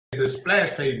The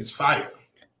splash page is fire.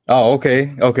 Oh,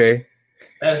 okay. I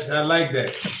like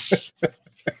that.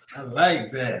 I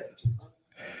like that.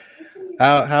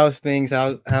 How's things?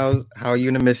 How are you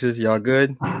and the missus? Y'all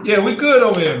good? Yeah, we good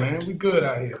over here, man. We good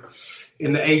out here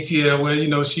in the ATL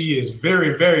where she is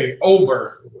very, very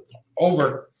over,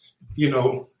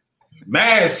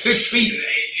 mad 6 feet in the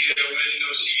ATL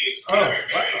where she is very,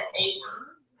 very over.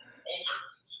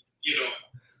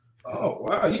 Oh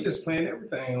wow, you just playing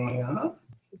everything on here, huh?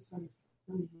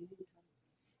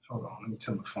 Hold on, let me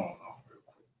turn my phone off real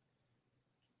quick.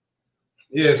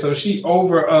 Yeah, so she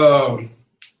over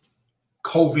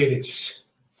COVID. It's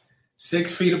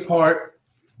 6 feet apart.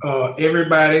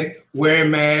 Everybody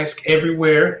wearing masks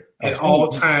everywhere at all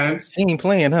times. She ain't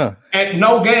playing, huh? At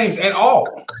no games at all.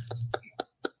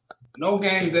 No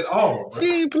games at all. Bro.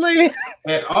 She ain't playing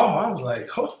at all. I was like,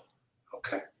 oh,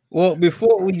 okay. Well,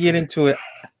 before we get into it,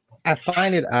 I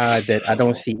find it odd that I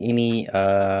don't see any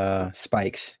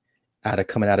spikes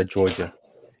coming out of Georgia,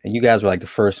 and you guys were like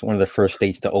one of the first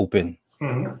states to open,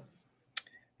 and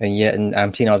yet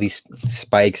I'm seeing all these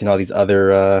spikes in all these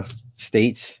other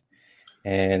states,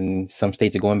 and some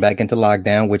states are going back into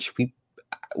lockdown, which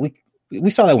we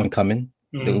saw that one coming,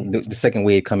 the second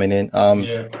wave coming in.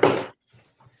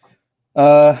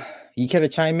 You care to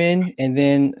chime in, and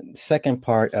then second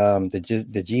part,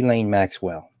 the Ghislaine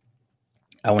Maxwell.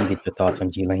 I want to get your thoughts on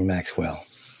Ghislaine Maxwell.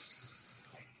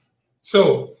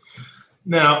 So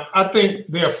now I think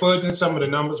they're fudging some of the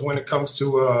numbers when it comes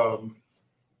to,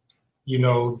 the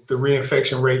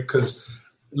reinfection rate, because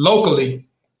locally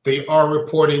they are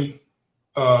reporting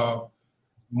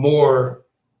more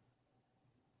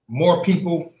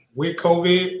people with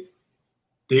COVID.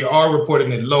 They are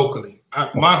reporting it locally.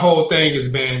 My whole thing has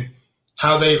been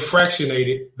how they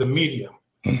fractionated the media.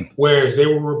 Whereas they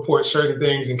will report certain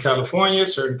things in California,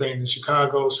 certain things in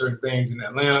Chicago, certain things in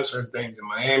Atlanta, certain things in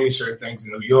Miami, certain things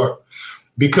in New York.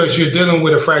 Because you're dealing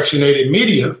with a fractionated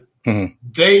media,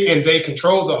 they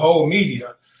control the whole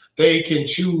media. They can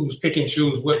pick and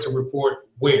choose what to report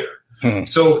where.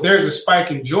 So if there's a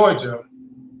spike in Georgia,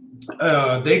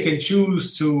 they can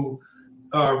choose to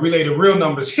relay the real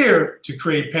numbers here to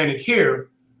create panic here,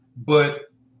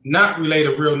 but not relay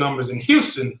the real numbers in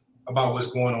Houston about what's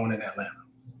going on in Atlanta.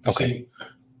 Okay. See?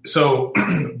 So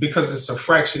because it's a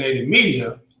fractionated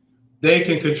media, they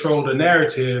can control the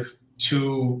narrative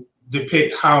to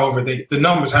depict the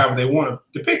numbers however they want to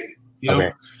depict it.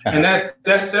 Okay. And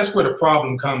that's where the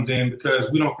problem comes in, because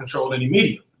we don't control any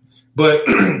media. But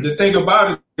the thing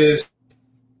about it is,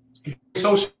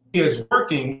 social media is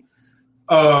working.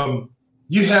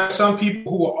 You have some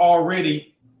people who are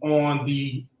already on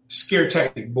the scare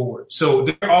tactic board, so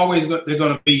they're going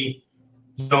to be,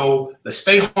 let's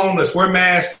stay home, let's wear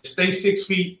masks, stay 6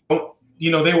 feet.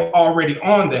 They were already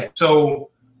on that.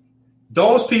 So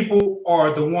those people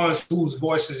are the ones whose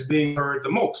voice is being heard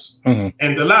the most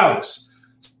and the loudest.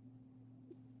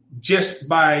 Just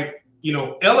by,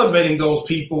 elevating those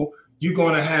people, you're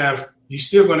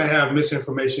still going to have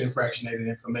misinformation and fractionated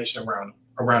information around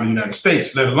the United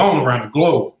States, let alone around the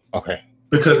globe. Okay.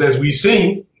 Because as we've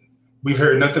seen, we've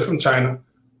heard nothing from China.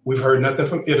 We've heard nothing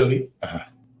from Italy.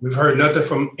 We've heard nothing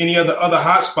from any other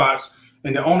hotspots.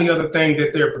 And the only other thing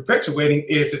that they're perpetuating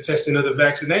is the testing of the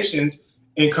vaccinations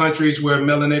in countries where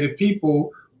melanated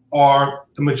people are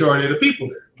the majority of the people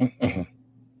there.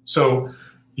 So,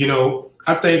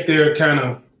 I think they're kind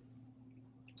of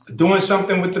doing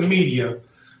something with the media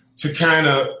to kind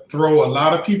of throw a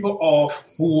lot of people off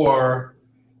who are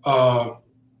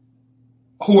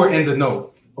in the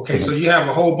know. Okay, so you have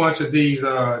a whole bunch of these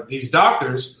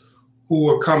doctors who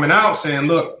are coming out saying,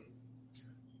 look,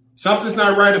 something's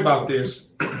not right about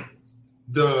this.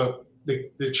 The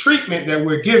treatment that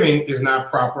we're giving is not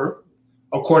proper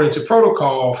according to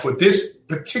protocol for this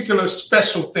particular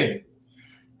special thing.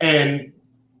 And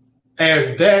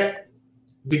as that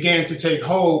began to take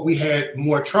hold, we had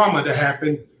more trauma to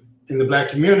happen in the Black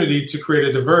community to create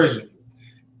a diversion.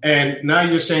 And now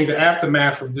you're seeing the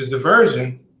aftermath of this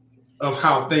diversion of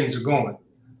how things are going.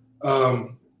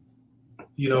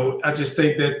 I just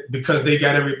think that because they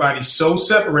got everybody so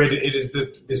separated, it's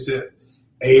the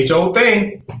age-old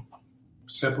thing,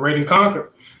 separate and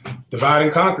conquer, divide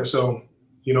and conquer. So,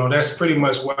 that's pretty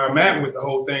much where I'm at with the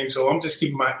whole thing. So I'm just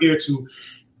keeping my ear to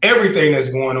everything that's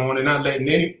going on and not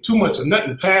letting too much of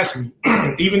nothing pass me.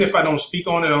 Even if I don't speak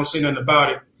on it, I don't say nothing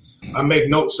about it. I make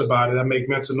notes about it. I make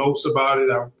mental notes about it.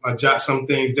 I jot some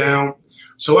things down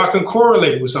so I can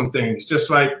correlate with some things. Just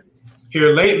like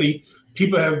here lately,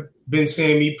 people have been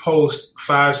seeing me post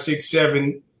 5, 6,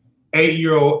 7,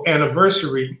 8-year-old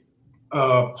anniversary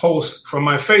posts from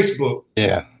my Facebook.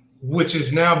 Yeah. which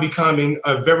is now becoming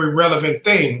a very relevant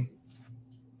thing,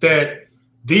 that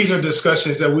these are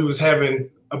discussions that we was having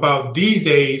about these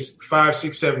days 5,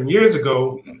 6, 7 years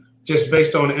ago, just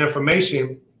based on the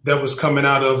information that was coming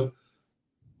out of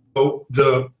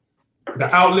the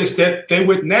outlets that they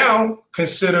would now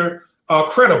consider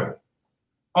credible.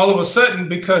 All of a sudden,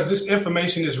 because this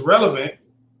information is relevant,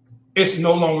 it's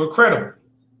no longer credible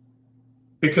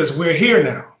because we're here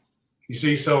now. You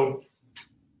see, so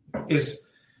it's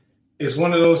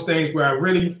one of those things where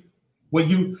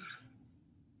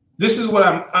this is what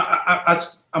I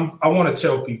want to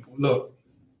tell people. Look,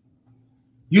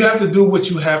 you have to do what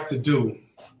you have to do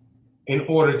in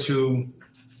order to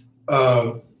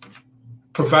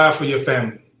provide for your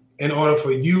family, in order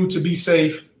for you to be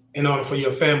safe, in order for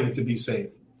your family to be safe.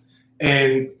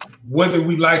 And whether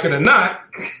we like it or not,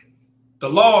 the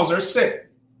laws are set.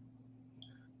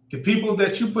 The people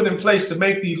that you put in place to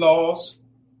make these laws,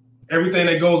 everything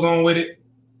that goes on with it,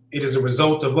 it is a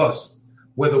result of us,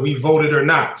 whether we voted or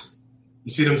not.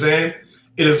 You see what I'm saying?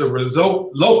 It is a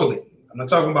result locally. I'm not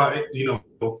talking about,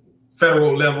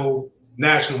 federal level,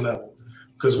 national level,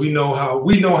 because we know how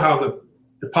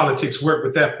the politics work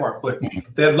with that part. But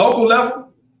that local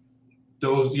level,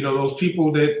 those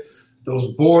people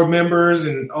those board members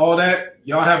and all that,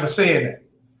 y'all have a say in that.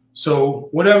 So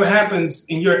whatever happens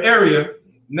in your area,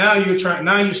 now you're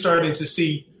starting to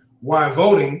see why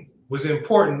voting was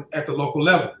important at the local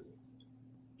level.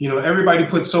 Everybody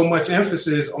put so much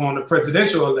emphasis on the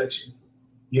presidential election,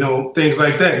 things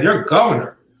like that. Your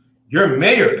governor, your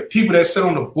mayor, the people that sit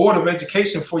on the board of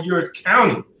education for your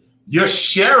county, your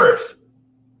sheriff.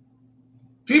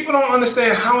 People don't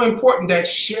understand how important that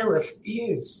sheriff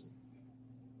is.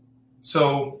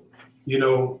 So,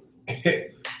 we're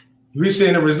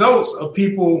seeing the results of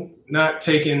people not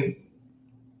taking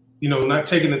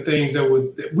the things that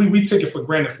we took it for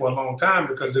granted for a long time,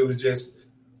 because it was just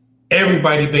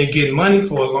everybody been getting money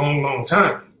for a long, long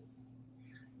time.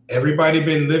 Everybody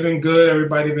been living good.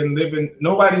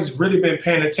 Nobody's really been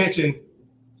paying attention.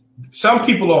 Some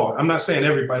people are. I'm not saying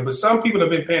everybody, but some people have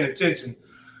been paying attention.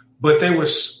 But they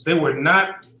were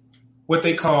not what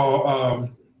they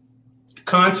call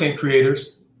content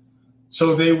creators.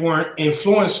 So they weren't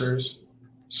influencers.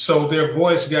 So their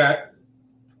voice got,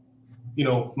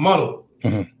 muddled.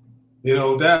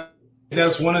 Mm-hmm.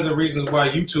 That's one of the reasons why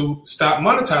YouTube stopped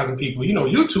monetizing people.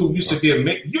 YouTube used to be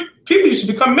people used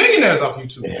to become millionaires off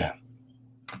YouTube. Yeah.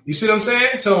 You see what I'm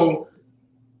saying? So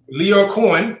Lyor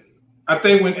Cohen, I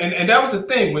think and that was the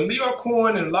thing, when Lyor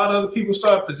Cohen and a lot of other people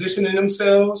started positioning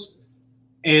themselves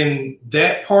in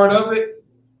that part of it,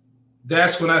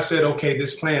 that's when I said, okay,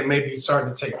 this plan may be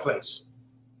starting to take place.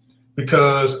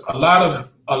 Because a lot of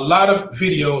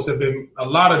videos have been, a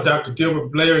lot of Dr.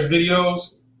 Delbert Blair's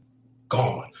videos,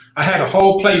 gone. I had a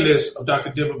whole playlist of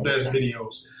Dr. Delbert Blair's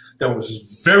videos that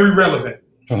was very relevant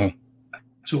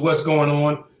to what's going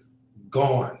on,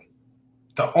 gone.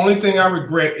 The only thing I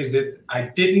regret is that I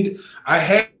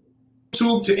had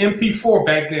YouTube to MP4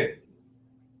 back then.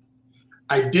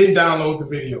 I didn't download the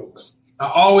videos. I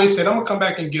always said, I'm going to come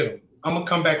back and get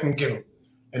them.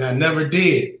 And I never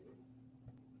did.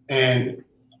 And,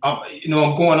 I'm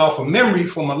going off of memory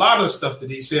from a lot of stuff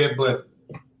that he said, but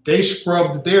they're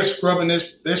scrubbing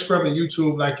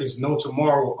YouTube like it's no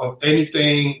tomorrow of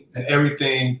anything and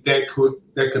everything that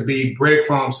could be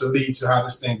breadcrumbs to lead to how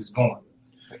this thing is going.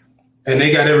 And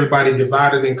they got everybody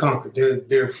divided and conquered.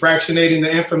 They're fractionating the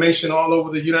information all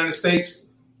over the United States.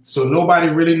 So nobody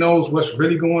really knows what's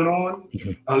really going on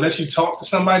unless you talk to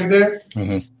somebody there,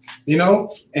 and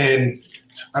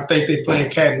I think they're playing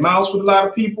cat and mouse with a lot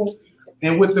of people.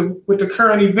 And with the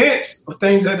current events of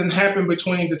things that didn't happen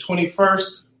between the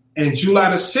 21st and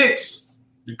July the 6th,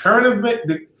 the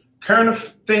current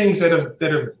things that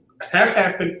have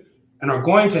happened and are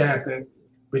going to happen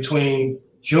between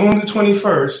June the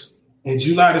 21st and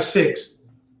July the 6th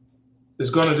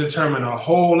is going to determine a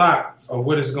whole lot of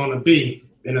what it's going to be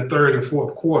in the third and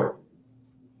fourth quarter.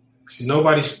 See,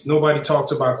 nobody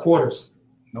talks about quarters.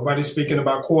 Nobody's speaking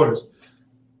about quarters.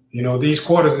 These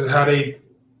quarters is how they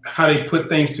put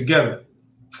things together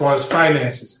as far as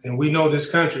finances. And we know this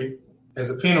country,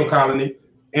 as a penal colony,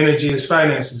 energy is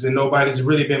finances, and nobody's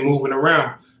really been moving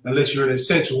around unless you're an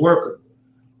essential worker.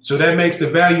 So that makes the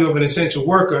value of an essential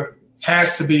worker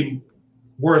has to be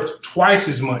worth twice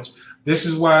as much. This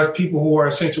is why people who are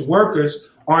essential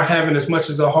workers aren't having as much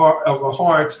of a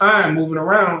hard time moving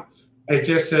around as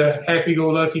just a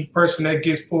happy-go-lucky person that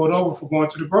gets pulled over for going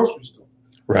to the grocery store.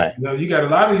 Right. You got a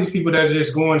lot of these people that are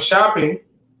just going shopping,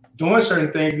 doing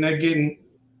certain things, and they're getting,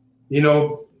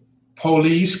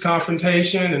 police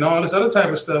confrontation and all this other type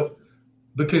of stuff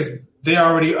because they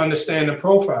already understand the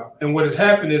profile. And what has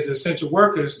happened is essential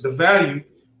workers, the value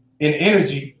in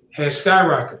energy has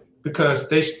skyrocketed because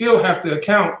they still have to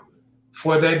account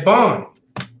for that bond.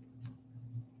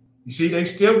 You see, they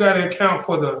still got to account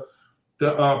for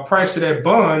the price of that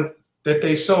bond that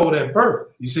they sold at birth.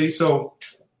 You see, so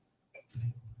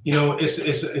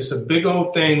it's a big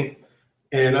old thing,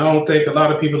 and I don't think a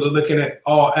lot of people are looking at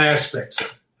all aspects.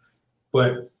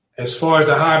 But as far as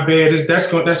the high bed is,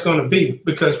 that's going to be,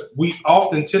 because we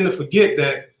often tend to forget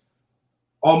that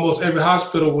almost every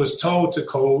hospital was told to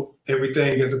code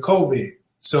everything as a COVID.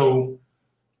 So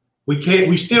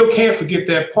we still can't forget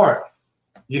that part.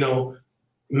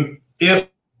 If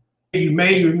you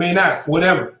may not,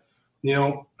 whatever.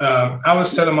 I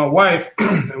was telling my wife,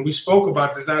 and we spoke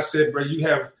about this, and I said, bro, you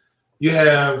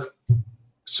have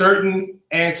certain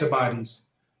antibodies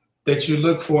that you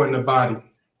look for in the body.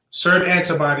 Certain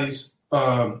antibodies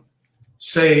will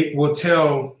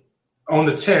tell on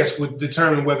the test, would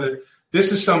determine whether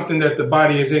this is something that the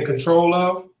body is in control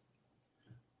of,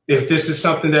 if this is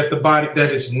something that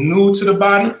is new to the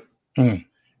body, and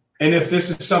if this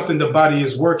is something the body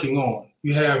is working on.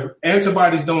 You have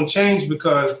antibodies don't change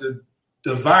because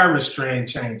the virus strand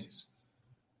changes.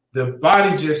 The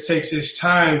body just takes its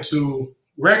time to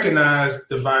recognize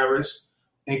the virus,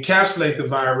 encapsulate the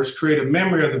virus, create a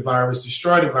memory of the virus,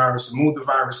 destroy the virus, and move the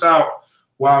virus out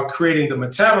while creating the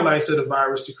metabolites of the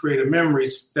virus to create a memory.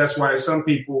 That's why some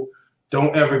people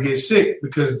don't ever get sick,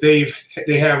 because they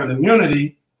have an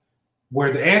immunity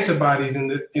where the antibodies in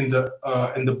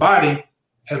the body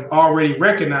have already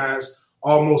recognized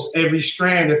almost every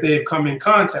strand that they've come in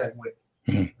contact with.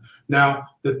 Mm-hmm. Now,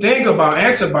 the thing about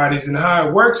antibodies and how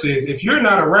it works is, if you're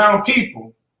not around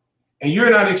people and you're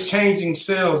not exchanging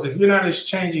cells, if you're not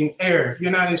exchanging air, if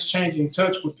you're not exchanging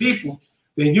touch with people,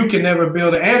 then you can never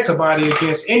build an antibody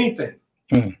against anything.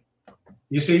 Mm-hmm.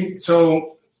 You see?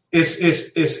 So it's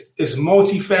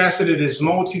multifaceted, it's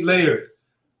multi-layered.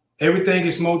 Everything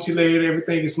is multi-layered,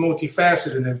 everything is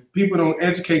multifaceted. And if people don't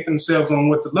educate themselves on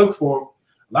what to look for,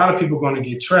 a lot of people are going to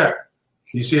get trapped.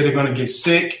 You see, they're going to get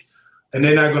sick, and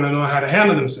they're not going to know how to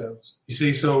handle themselves. You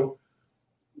see, so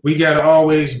we got to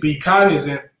always be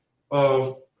cognizant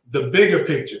of the bigger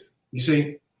picture. You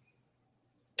see?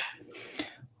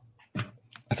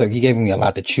 So you gave me a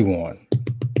lot to chew on.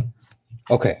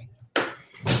 Okay.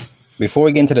 Before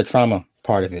we get into the trauma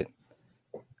part of it,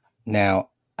 now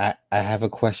I have a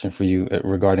question for you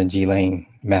regarding Ghislaine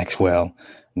Maxwell.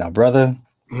 Now, brother,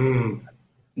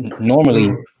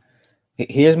 normally,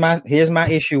 here's my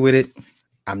issue with it.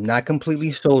 I'm not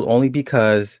completely sold, only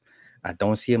because I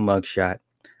don't see a mugshot.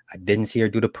 I didn't see her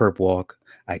do the perp walk.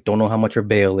 I don't know how much her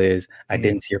bail is. I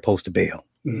didn't see her post a bail.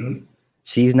 Mm-hmm.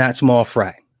 She's not small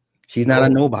fry. She's not a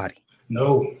nobody.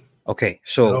 No. Okay,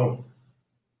 so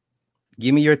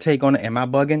give me your take on it. Am I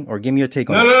bugging, or give me your take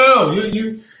on it? No.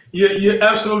 You're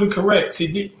absolutely correct.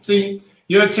 See,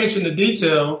 your attention to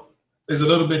detail is a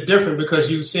little bit different because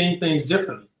you've seen things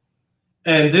differently.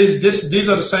 And these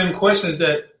are the same questions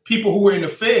that people who are in the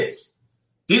feds,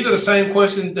 these are the same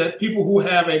questions that people who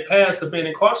have a past of being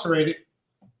incarcerated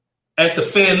at the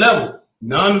Fed level,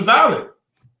 non-violent,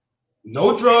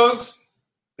 no drugs,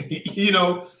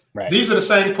 right. These are the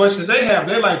same questions they have.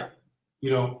 They're like,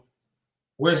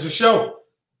 where's the show?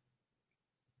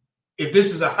 If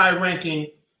this is a high ranking,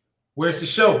 where's the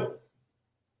show?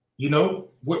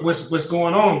 What's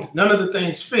going on? None of the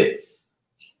things fit.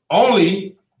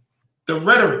 Only the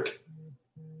rhetoric,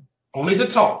 only the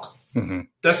talk. Mm-hmm.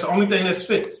 That's the only thing that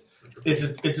fits.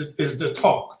 Is the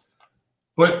talk.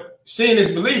 But seeing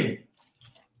is believing.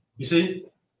 You see?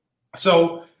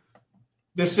 So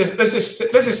let's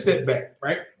just step back,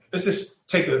 right? Let's just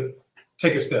take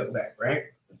a step back, right?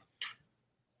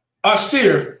 Our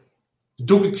seer,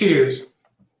 Duke of Tears,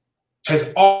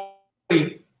 has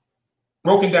already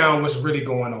broken down what's really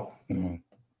going on. Mm-hmm.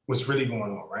 What's really going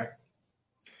on, right?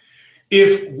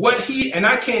 If what and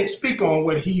I can't speak on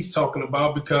what he's talking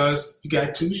about because you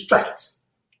got 2 strikes.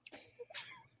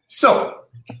 So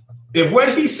if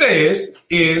what he says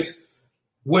is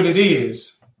what it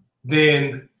is,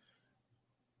 then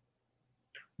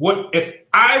what if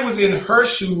I was in her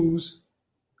shoes?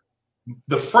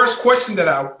 The first question that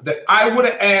I would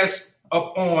have asked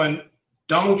up on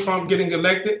Donald Trump getting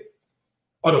elected,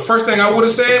 or the first thing I would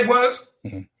have said was,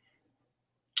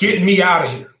 get me out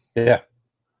of here. Yeah.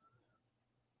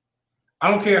 I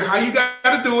don't care how you got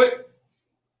to do it.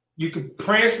 You can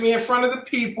prance me in front of the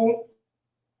people,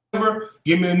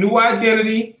 give me a new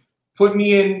identity, put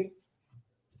me in,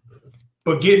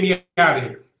 but get me out of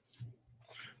here.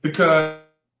 Because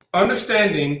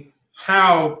understanding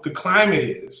how the climate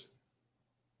is,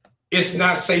 it's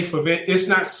not safe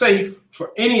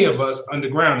for any of us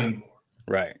underground anymore.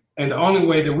 Right. And the only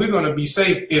way that we're going to be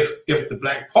safe if the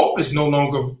Black Pope is no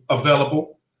longer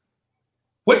available.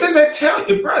 What does that tell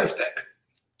you, bro?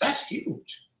 That's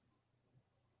huge.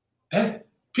 That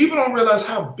people don't realize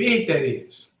how big that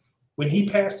is. When he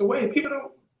passed away, people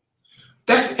don't.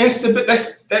 That's instable.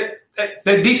 That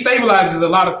destabilizes a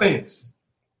lot of things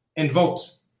in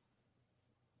votes,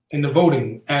 in the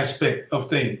voting aspect of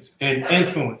things and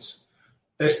influence.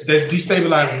 That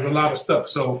destabilizes a lot of stuff.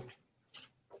 So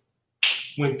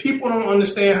when people don't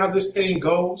understand how this thing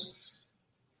goes,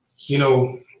 you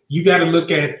know, you got to look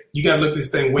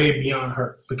this thing way beyond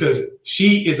her, because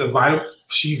she's a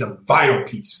vital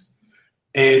piece.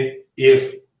 And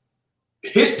if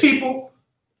his people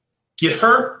get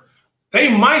her,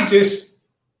 they might just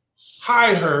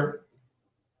hide her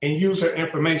and use her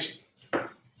information.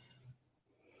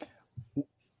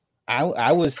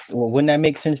 Wouldn't that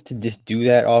make sense to just do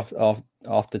that off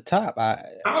the top?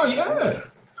 Oh yeah.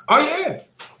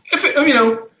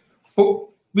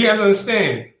 We have to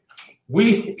understand.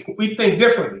 We think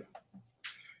differently.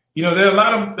 You know, there are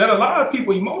a lot of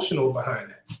people emotional behind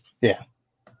that. Yeah.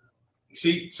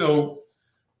 See, so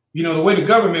you know the way the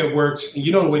government works, and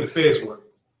you know the way the feds work.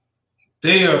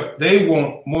 They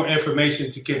want more information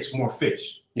to catch more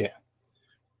fish. Yeah.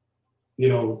 You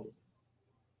know,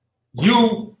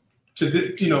 you're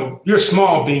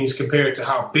small beans compared to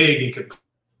how big it could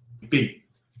be.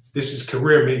 This is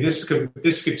career big. This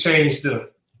could change the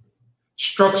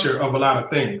structure of a lot of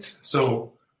things.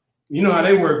 So, you know how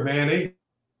they work, man. They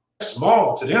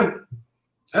small to them.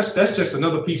 That's just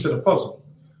another piece of the puzzle.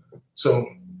 So,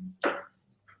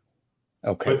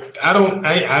 okay. But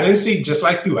I didn't see, just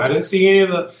like you. I didn't see any of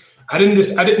the. I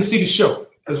didn't see the show.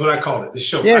 Is what I call it, the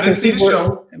show. Yeah, I didn't see the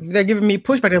show. They're giving me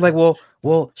pushback. They're like,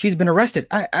 well, she's been arrested.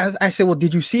 I said, well,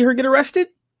 did you see her get arrested?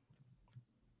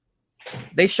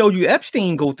 They showed you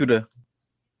Epstein go through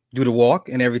the walk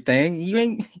and everything. You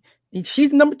ain't.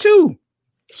 She's number two.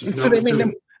 So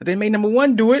they made number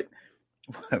one do it.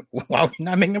 Why would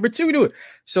not make number two do it?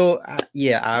 So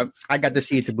I got to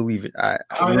see it to believe it.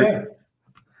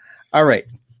 All right.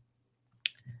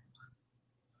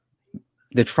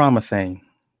 The trauma thing.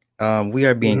 We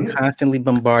are being constantly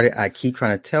bombarded. I keep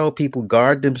trying to tell people,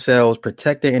 guard themselves,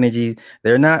 protect their energy.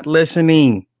 They're not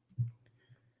listening.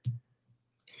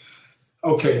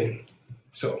 Okay.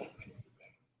 So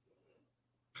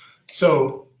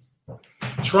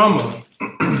trauma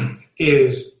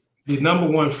is the number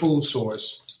one food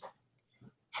source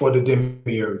for the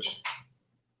demiurge.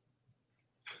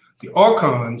 The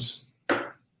archons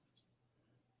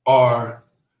are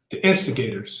the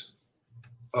instigators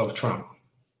of trauma.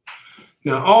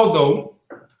 Now, although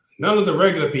none of the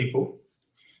regular people,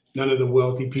 none of the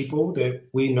wealthy people that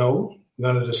we know,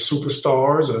 none of the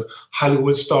superstars or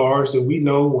Hollywood stars that we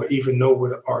know or even know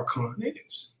what an archon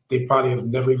is, they probably have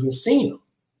never even seen them.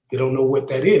 They don't know what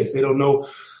that is. They don't know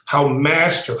how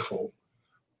masterful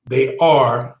they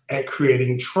are at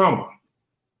creating trauma.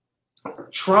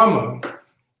 Trauma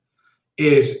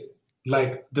is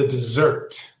like the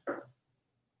dessert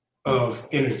of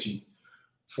energy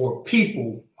for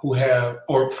people who have,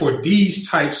 or for these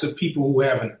types of people who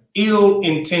have an ill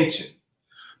intention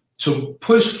to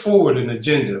push forward an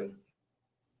agenda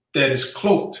that is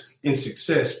cloaked in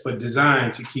success, but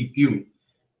designed to keep you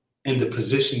in the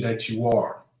position that you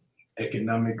are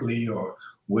economically or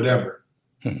whatever,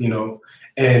 you know.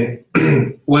 And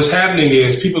what's happening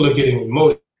is people are getting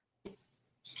emotional.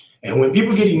 And when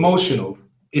people get emotional,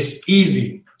 it's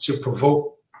easy to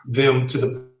provoke them to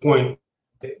the point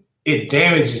that it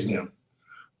damages them.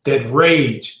 That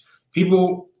rage,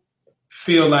 people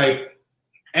feel like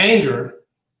anger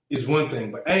is one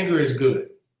thing, but anger is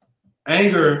good.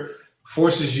 Anger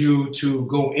forces you to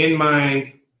go in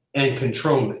mind and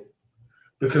control it.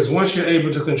 Because once you're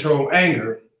able to control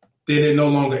anger, then it no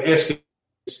longer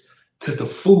escalates to the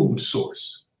food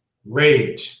source,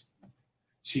 rage.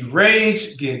 See,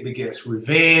 rage begets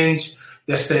revenge.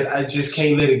 That's that I just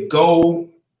can't let it go.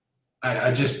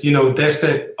 I just, you know, that's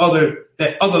that other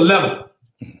level.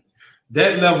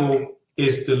 That level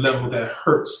is the level that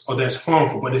hurts or that's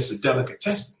harmful, but it's a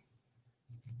delicatessen.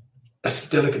 That's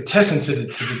a delicatessen to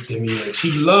the demiurge.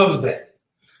 He loves that.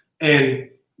 And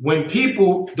when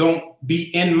people don't be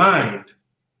in mind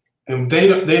and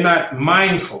they're not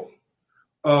mindful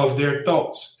of their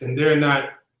thoughts and they're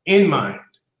not in mind,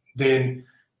 then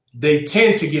they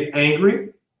tend to get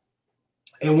angry.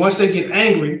 And once they get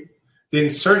angry, then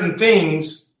certain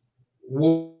things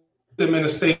will put them in a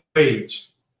state of rage.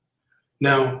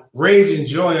 Now, rage and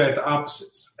joy are at the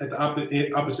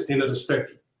opposite end of the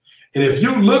spectrum. And if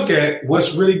you look at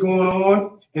what's really going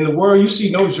on in the world, you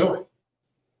see no joy.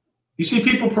 You see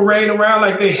people parading around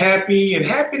like they happy, and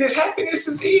happiness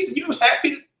is easy. You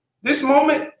happy this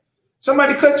moment,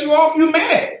 somebody cut you off, you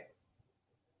mad.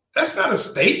 That's not a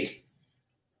state.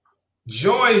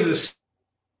 Joy is a state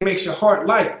that makes your heart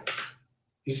light.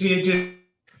 You see, it just,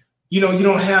 you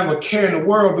don't have a care in the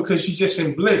world because you're just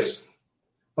in bliss.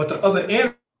 But the other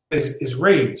end is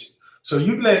rage. So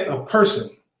you let a person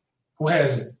who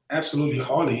has absolutely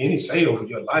hardly any say over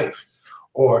your life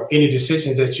or any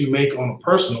decisions that you make on a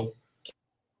personal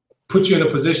put you in a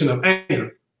position of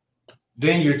anger.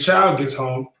 Then your child gets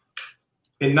home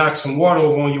and knocks some water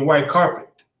over on your white carpet.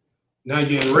 Now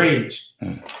you're enraged.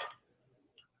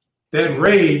 That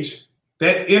rage,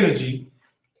 that energy,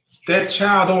 that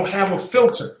child don't have a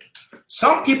filter.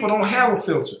 Some people don't have a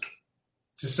filter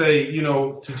to say,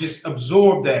 to just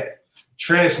absorb that,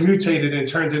 transmutate it, and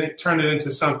turn it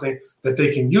into something that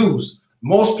they can use.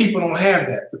 Most people don't have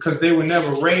that because they were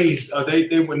never raised, or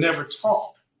they were never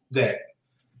taught that.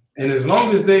 And as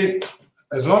long as they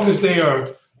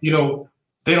are, they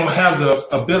don't have the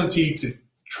ability to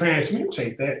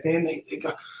transmutate that, then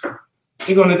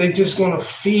they're just gonna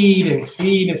feed and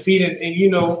feed and feed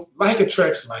and like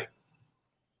attracts like.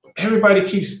 Everybody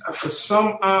keeps, for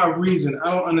some odd reason,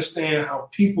 I don't understand how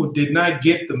people did not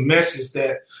get the message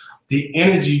that the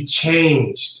energy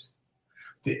changed.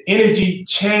 The energy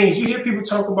changed. You hear people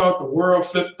talk about the world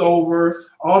flipped over,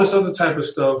 all this other type of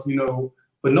stuff,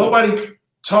 but nobody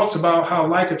talks about how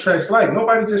like attracts like.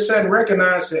 Nobody just sat and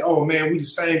recognized, say, oh man, we the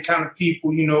same kind of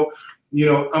people, I'm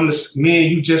me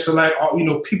and you just alike,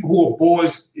 people who are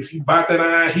boys, if you bought that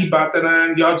iron, he bought that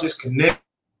iron, y'all just connect,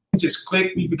 just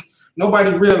click.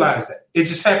 Nobody realized that. It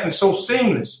just happened so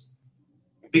seamless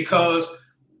because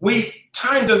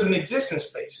time doesn't exist in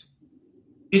space.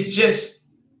 There's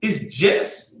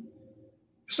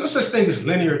no such thing as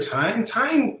linear time.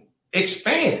 Time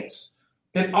expands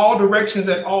in all directions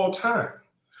at all time.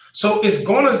 So it's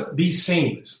going to be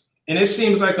seamless. And it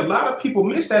seems like a lot of people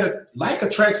miss that like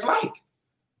attracts like.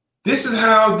 This is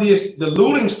how the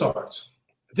looting starts.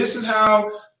 This is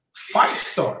how fights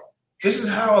start. This is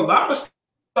how a lot of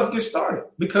stuff gets started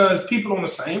because people on the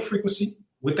same frequency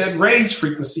with that rage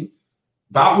frequency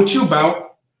about what you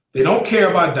about. They don't care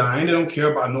about dying. They don't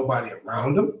care about nobody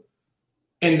around them.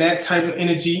 And that type of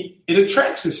energy, it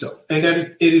attracts itself. And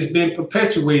that it has been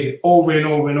perpetuated over and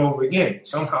over and over again.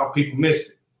 Somehow people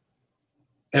missed it.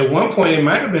 At one point, it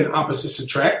might have been opposites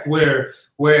attract,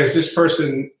 whereas this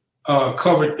person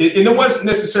covered, and it wasn't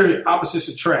necessarily opposites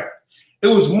attract. It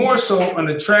was more so an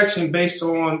attraction based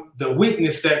on the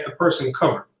weakness that the person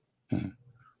covered.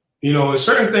 There's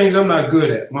certain things I'm not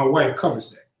good at. My wife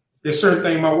covers that. There's certain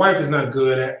things my wife is not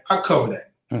good at. I cover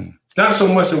that. It's not so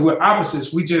much that we're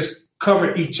opposites. We just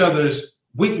cover each other's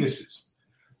weaknesses.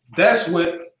 That's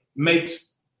what makes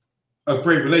a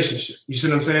great relationship. You see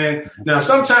what I'm saying? Now,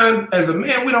 sometimes as a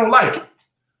man, we don't like it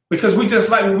because we just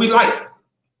like what we like.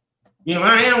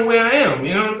 I am where I am.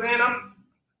 You know what I'm saying?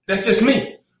 That's just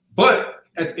me. But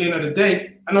at the end of the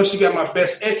day, I know she got my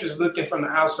best interest looking from the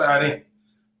outside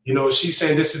in. She's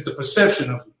saying this is the perception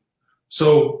of me.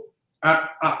 So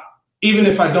I even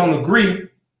if I don't agree,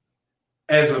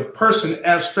 as a person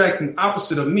abstract and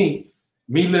opposite of me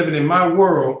living in my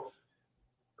world,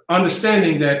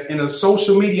 understanding that in a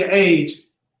social media age,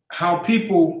 how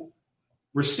people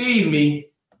receive me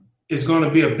is going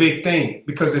to be a big thing.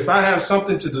 Because if I have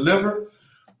something to deliver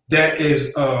that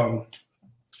is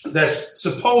that's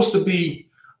supposed to be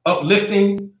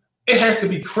uplifting, it has to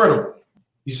be credible.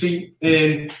 You see,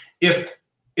 and if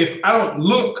I don't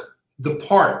look the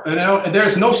part, and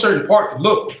there's no certain part to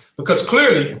look, because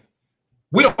clearly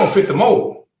we don't fit the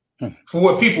mold for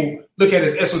what people look at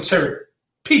as esoteric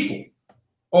people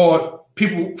or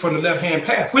people from the left-hand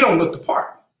path. We don't look the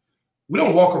part. We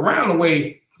don't walk around the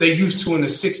way they used to in the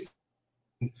 60s,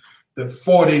 the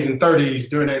 40s and 30s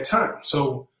during that time.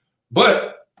 So,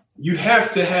 but you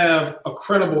have to have a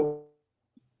credible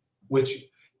with you.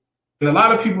 And a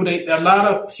lot of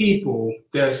people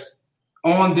that's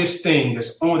on this thing,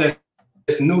 that's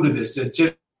new to this, that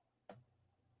just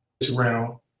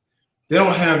around, they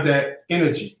don't have that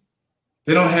energy.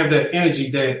 They don't have that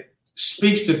energy that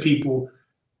speaks to people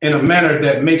in a manner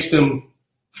that makes them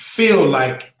feel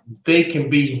like they can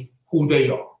be who they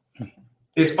are.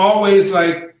 It's always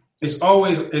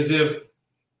as if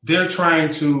they're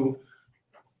trying to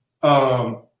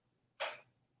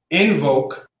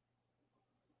invoke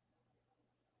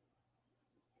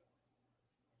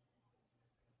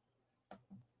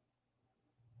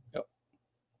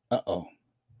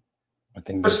I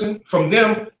think person from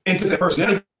them into that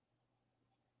person.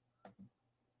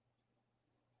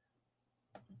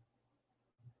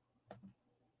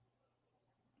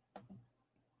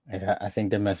 Yeah, I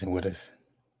think they're messing with us.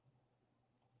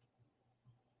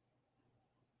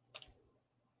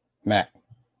 Matt.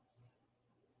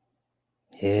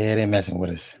 Yeah, they're messing with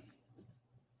us.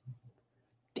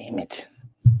 Damn it.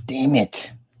 Damn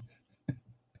it.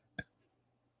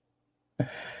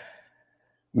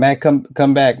 Matt,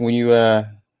 come back when you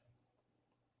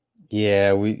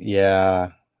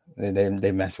yeah,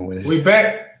 they messing with us. We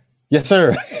back? Yes,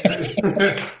 sir.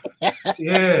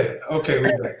 Yeah. Okay, we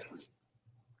back.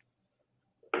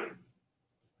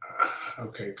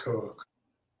 Okay, cool.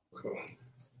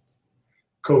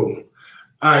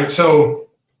 All right, so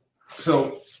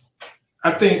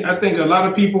I think a lot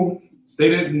of people, they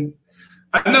didn't.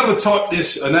 I never taught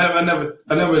this, and I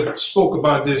never spoke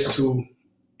about this to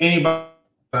anybody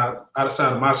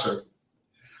outside of my circle.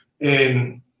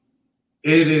 And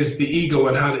it is the ego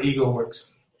and how the ego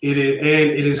works. It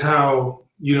is how,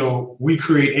 we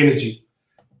create energy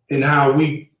and how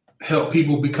we help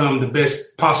people become the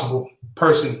best possible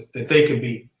person that they can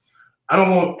be. I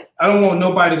don't want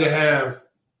nobody to have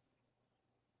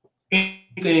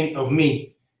anything of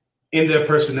me in their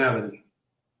personality,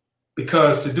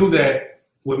 because to do that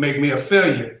would make me a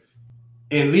failure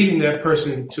in leading that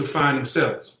person to find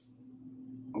themselves.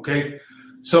 Okay?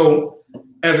 So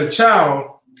as a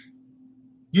child,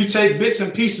 you take bits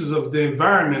and pieces of the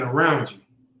environment around you.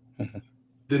 Mm-hmm.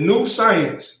 The new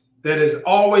science that has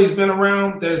always been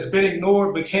around, that has been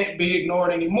ignored but can't be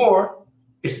ignored anymore,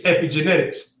 is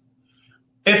epigenetics.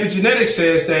 Epigenetics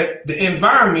says that the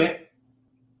environment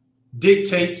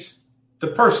dictates the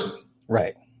person.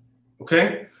 Right.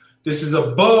 Okay? This is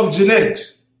above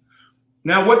genetics.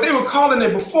 Now, what they were calling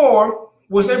it before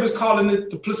was they was calling it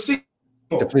the placebo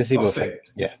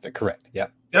effect. Yeah, they're correct. Yeah.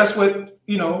 That's what,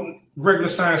 regular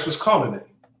science was calling it.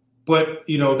 But,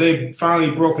 they've finally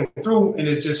broken through, and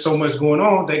there's just so much going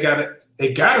on. They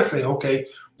gotta say, okay,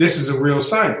 this is a real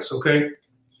science. Okay.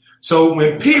 So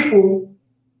when people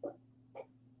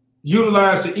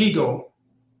utilize the ego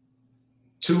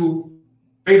to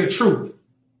create a truth,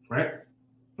 right?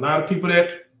 A lot of people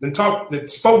that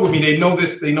spoke with me, they know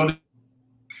this. They know that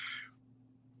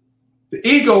the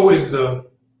ego is that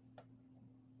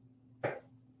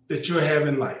you're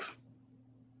having life.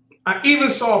 I even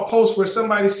saw a post where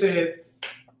somebody said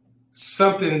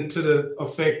something to the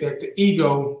effect that the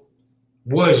ego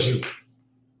was you.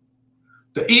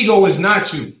 The ego is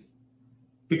not you.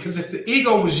 Because if the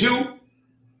ego was you,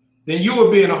 then you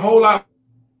would be in a whole lot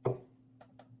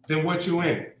than what you're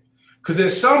in. Because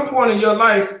at some point in your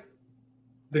life,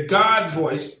 the God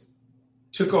voice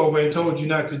took over and told you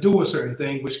not to do a certain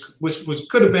thing, which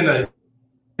could have been a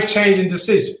life-changing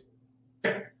decision.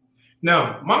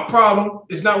 Now, my problem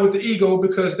is not with the ego,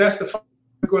 because that's the fight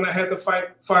we're going to have to fight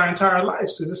for our entire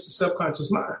lives. So this is the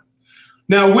subconscious mind.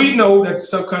 Now, we know that the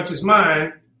subconscious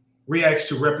mind reacts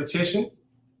to repetition,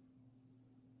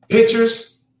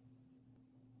 pictures,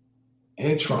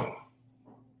 and trauma.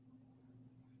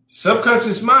 The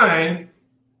subconscious mind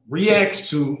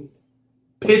reacts to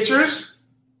pictures,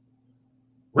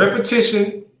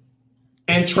 repetition,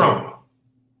 and trauma.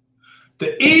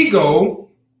 The ego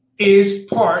is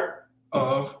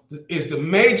the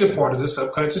major part of the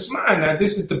subconscious mind. Now,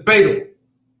 this is debatable.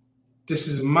 This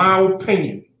is my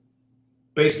opinion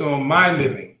based on my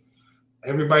living.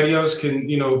 Everybody else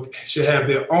should have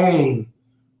their own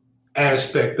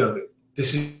aspect of it.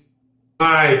 This is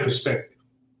my perspective.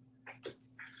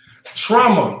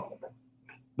 Trauma.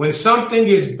 When something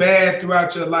is bad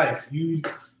throughout your life, you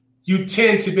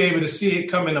tend to be able to see it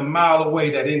coming a mile away,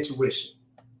 that intuition.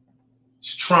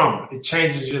 It's trauma. It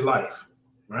changes your life,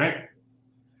 right?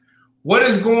 What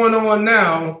is going on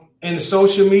now in the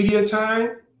social media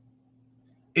time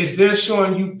is they're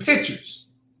showing you pictures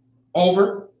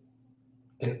over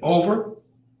and over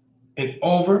and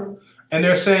over, and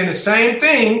they're saying the same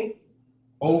thing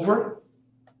over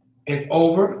and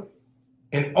over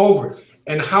and over.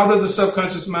 And how does the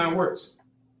subconscious mind work?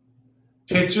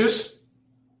 Pictures,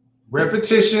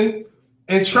 repetition,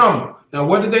 and trauma. Now,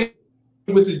 what did they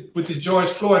do with the George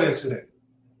Floyd incident?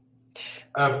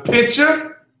 A picture,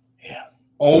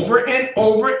 over and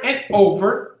over and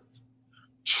over,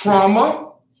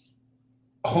 trauma,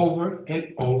 over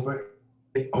and over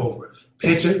and over.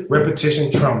 Picture,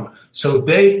 repetition, trauma. So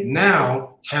they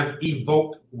now have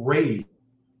evoked rage,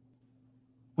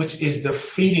 which is the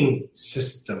feeding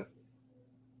system.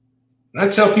 And I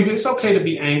tell people it's okay to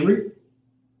be angry.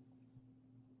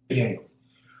 Be angry.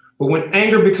 But when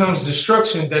anger becomes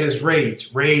destruction, that is rage.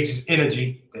 Rage is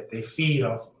energy that they feed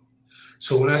off.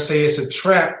 So when I say it's a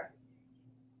trap,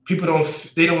 people don't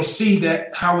see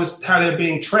that how they're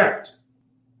being trapped.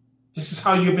 This is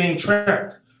how you're being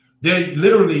trapped. They're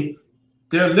literally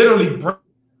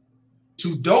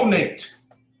to donate.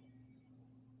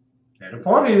 There the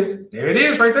part is. There it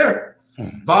is right there.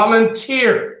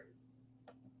 Volunteer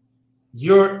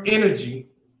your energy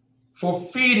for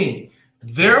feeding.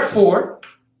 Therefore,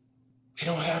 they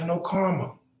don't have no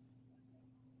karma.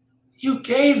 You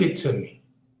gave it to me.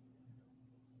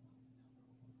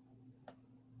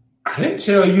 I didn't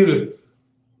tell you to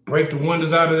break the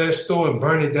windows out of that store and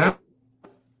burn it down.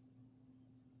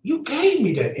 You gave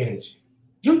me that energy.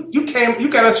 You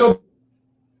got out your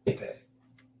that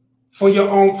for your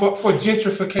own for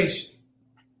gentrification.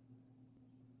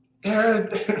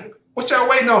 What y'all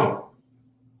waiting on?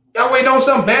 Y'all waiting on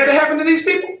something bad to happen to these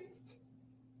people?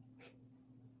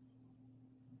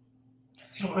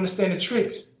 They don't understand the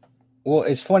tricks. Well,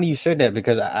 it's funny you said that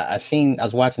because I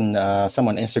was watching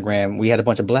someone on Instagram. We had a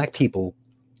bunch of black people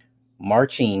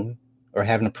marching or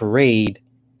having a parade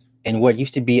in what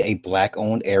used to be a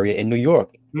black-owned area in New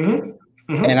York. Mm-hmm.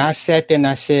 Mm-hmm. And I sat there and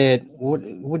I said,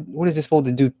 what is this supposed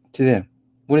to do to them?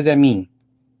 What does that mean?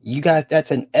 You guys,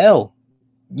 that's an L.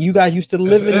 You guys used to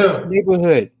live in this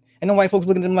neighborhood. And the white folks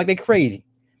looking at them like they're crazy.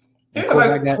 Yeah,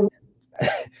 like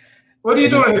what are you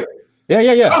doing here?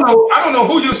 Yeah. I don't know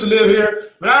who used to live here,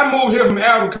 but I moved here from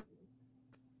Albuquerque.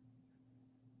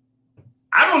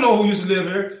 I don't know who used to live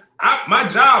here. My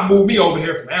job moved me over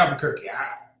here from Albuquerque.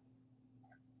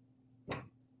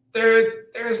 There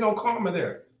is no karma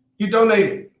there. You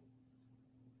donated.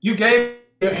 You gave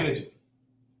your energy.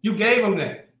 You gave them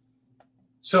that.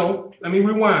 So let me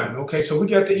rewind. Okay, so we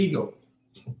got the ego.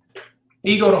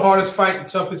 Ego, the hardest fight,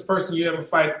 the toughest person you ever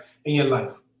fight in your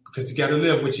life. Because you got to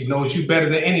live with you, knows you better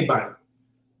than anybody.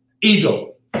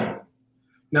 Ego.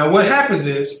 Now what happens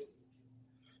is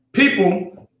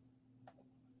people,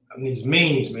 these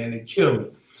memes, man, they kill me.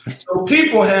 So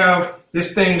people have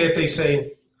this thing that they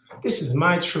say, this is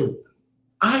my truth.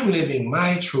 I'm living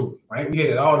my truth, right? We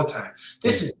hear that all the time.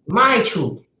 This is my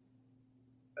truth.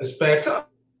 Let's back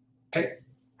up. Okay?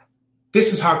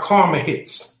 This is how karma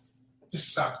hits. This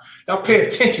is how y'all pay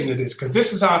attention to this, because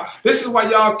this is why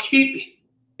y'all keep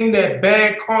in that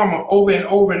bad karma over and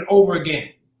over and over again.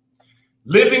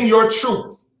 Living your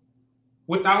truth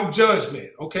without judgment.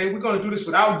 Okay, we're gonna do this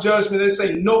without judgment. Let's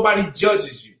say nobody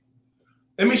judges you.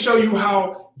 Let me show you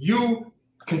how you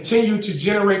continue to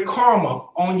generate karma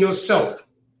on yourself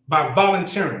by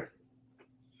volunteering.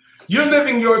 You're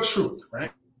living your truth,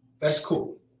 right? That's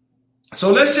cool.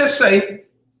 So let's just say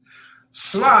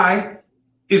Sly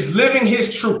is living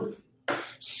his truth.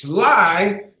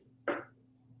 Sly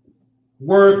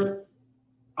worth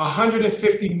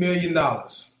 $150 million.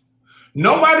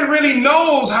 Nobody really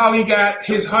knows how he got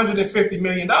his $150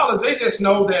 million. They just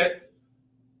know that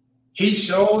he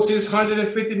shows his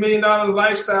 $150 million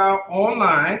lifestyle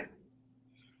online.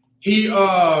 He,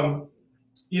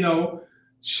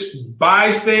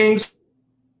 buys things for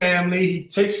his family. He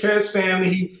takes care of his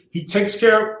family. He takes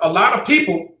care of a lot of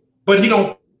people, but he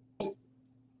don't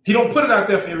put it out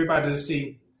there for everybody to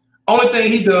see. Only thing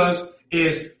he does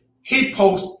is he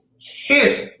posts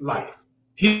his life.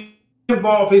 He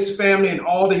involves his family in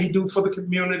all that he do for the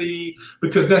community,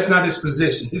 because that's not his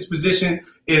position. His position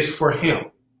is for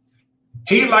him.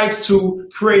 He likes to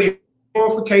create a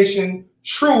glorification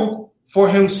truth for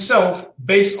himself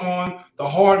based on the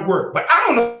hard work. But I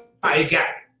don't know how he got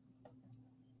it.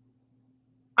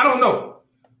 I don't know.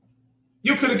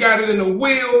 You could have got it in a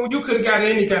will. You could have got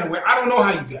it any kind of way. I don't know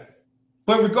how you got it.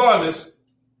 But regardless,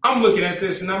 I'm looking at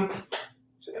this and I'm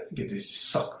saying, let me get this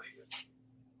sucker here.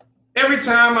 Every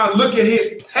time I look at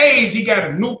his page, he got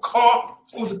a new car.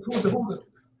 Who's the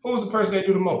person that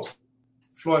do the most?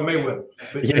 Floyd Mayweather.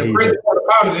 But the crazy part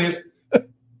about it is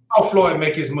how Floyd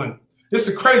make his money. This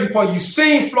is the crazy part. You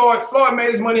seen Floyd. Floyd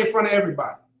made his money in front of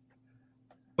everybody.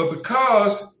 But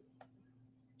because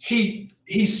he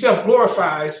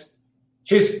self-glorifies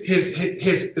his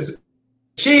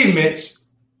achievements,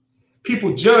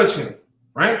 people judge him,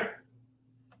 right?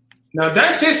 Now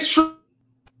that's his truth.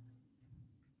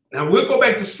 Now we'll go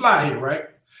back to Sly here, right?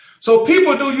 So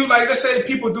people do you, like, let's say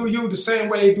people do you the same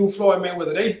way they do Floyd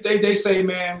Mayweather. They say,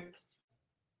 man,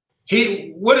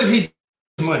 what is he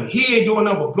doing money? He ain't doing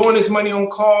nothing but blowing his money on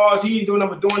cars. He ain't doing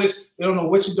nothing but doing this. They don't know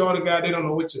what your daughter got. They don't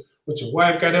know what your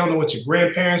wife got. They don't know what your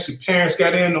grandparents, your parents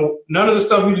got. They don't know none of the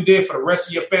stuff you did for the rest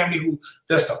of your family.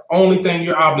 That's the only thing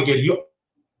you're obligated. You're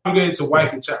obligated to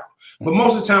wife and child. But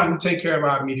most of the time we take care of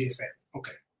our immediate family.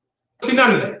 Okay. See,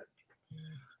 none of that.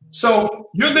 So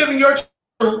you're living your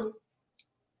truth.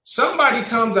 Somebody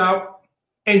comes out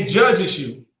and judges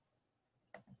you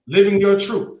living your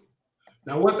truth.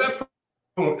 Now, what that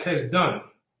person has done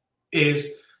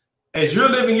is, as you're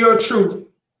living your truth,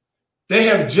 they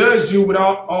have judged you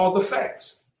without all the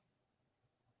facts.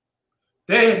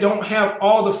 They don't have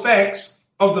all the facts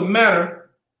of the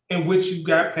matter in which you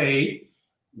got paid,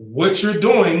 what you're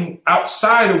doing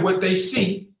outside of what they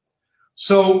see.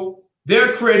 So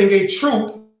they're creating a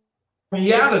truth,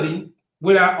 reality,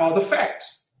 without all the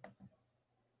facts.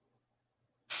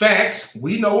 Facts,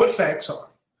 we know what facts are.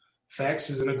 Facts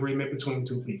is an agreement between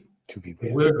two people.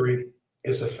 If we agree,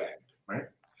 it's a fact, right?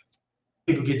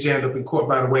 People get jammed up in court,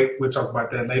 by the way. We'll talk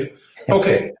about that later.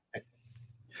 Okay.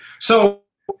 So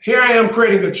here I am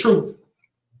creating a truth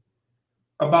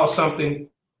about something,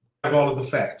 of all of the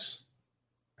facts.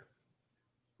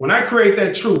 When I create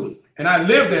that truth and I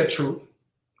live that truth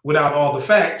without all the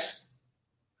facts,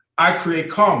 I create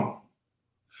karma.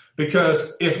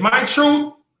 Because if my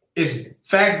truth is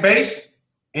fact-based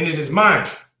and it is mine,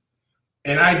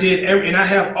 and I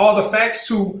have all the facts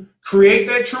to create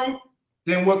that truth,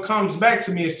 then what comes back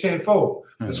to me is tenfold.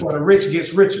 Mm-hmm. That's why the rich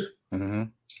gets richer. Mm-hmm.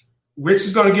 Rich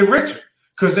is going to get richer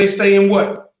because they stay in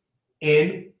what?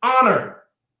 In honor.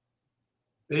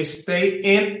 They stay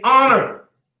in honor.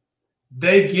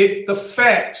 They get the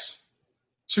facts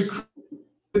to create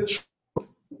the truth.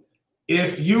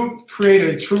 If you create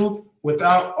a truth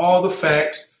without all the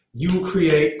facts, you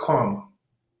create karma.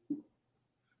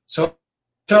 So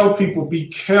tell people, be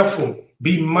careful,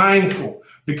 be mindful,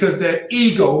 because that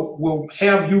ego will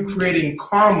have you creating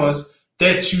karmas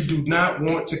that you do not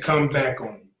want to come back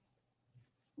on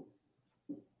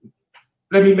you.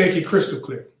 Let me make it crystal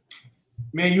clear.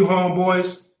 Man, you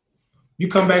homeboys, you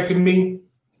come back to me,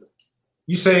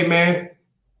 you say, man,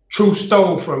 True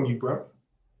stole from you, bro.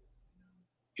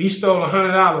 He stole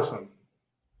 $100 from me.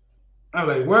 I'm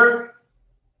like, word?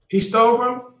 He stole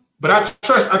from me? But I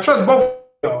trust both of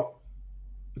y'all.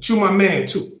 But you my man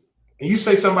too. And you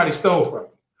say somebody stole from me.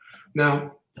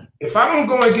 Now, if I don't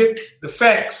go and get the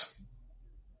facts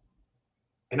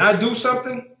and I do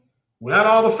something without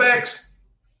all the facts,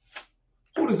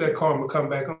 who does that karma come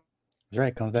back on? That's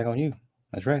right. It comes back on you.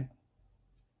 That's right.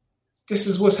 This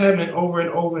is what's happening over and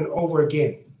over and over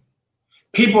again.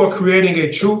 People are creating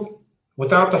a truth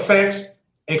without the facts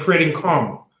and creating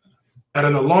karma at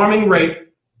an alarming rate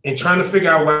and trying to figure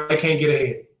out why they can't get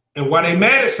ahead and why they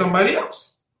mad at somebody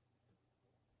else.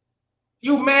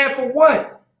 You mad for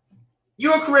what?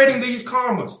 You're creating these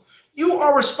karmas. You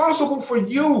are responsible for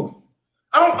you.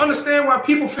 I don't understand why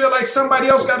people feel like somebody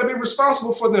else got to be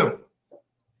responsible for them.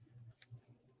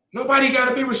 Nobody got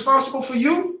to be responsible for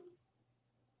you.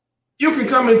 You can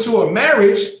come into a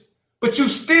marriage, but you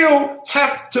still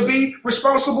have to be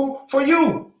responsible for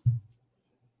you.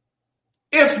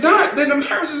 If not, then the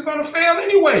marriage is going to fail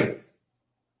anyway.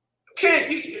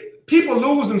 People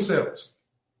lose themselves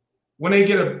when they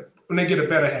get a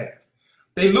better half.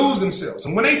 They lose themselves,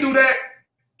 and when they do that,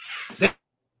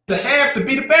 they have to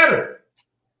be the better.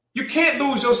 You can't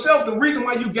lose yourself. The reason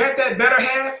why you got that better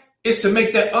half is to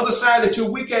make that other side that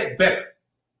you're weak at better.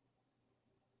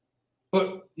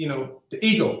 But the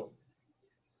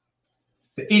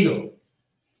ego.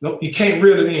 No, you can't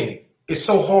reel it in. It's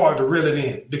so hard to reel it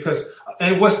in because,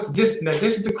 and what's this? Now,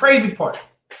 this is the crazy part.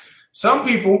 Some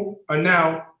people are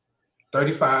now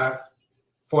 35,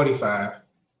 45,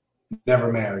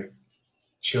 never married,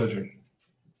 children.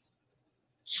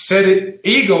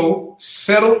 Ego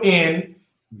settled in,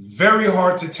 very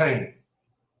hard to tame.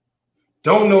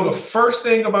 Don't know the first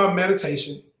thing about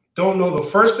meditation. Don't know the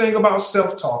first thing about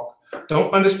self-talk.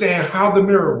 Don't understand how the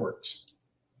mirror works.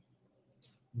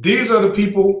 These are the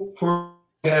people who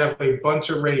have a bunch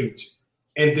of rage,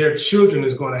 and their children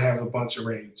is going to have a bunch of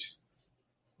rage.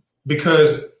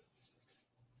 Because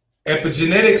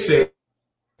epigenetics says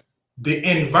the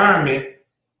environment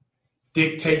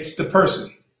dictates the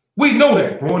person. We know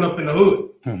that growing up in the hood.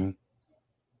 Mm-hmm.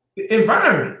 The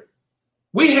environment.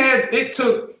 It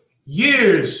took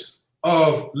years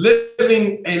of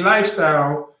living a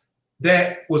lifestyle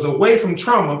that was away from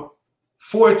trauma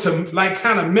for it to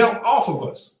kind of melt off of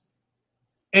us.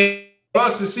 And for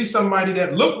us to see somebody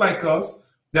that looked like us,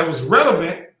 that was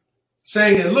relevant,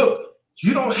 saying that, look,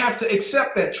 you don't have to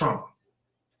accept that trauma.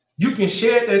 You can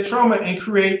share that trauma and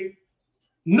create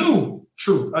a new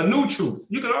truth.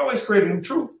 You can always create a new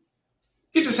truth.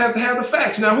 You just have to have the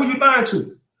facts. Now, who you lying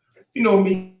to? You know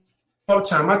me all the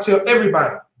time. I tell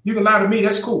everybody, you can lie to me,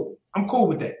 that's cool. I'm cool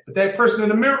with that. But that person in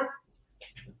the mirror,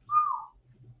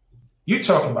 you're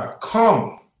talking about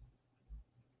karma.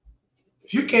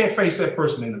 If you can't face that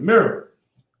person in the mirror,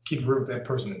 keep it real with that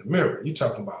person in the mirror. You're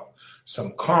talking about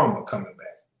some karma coming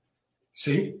back.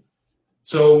 See?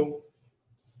 So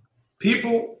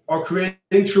people are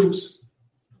creating truths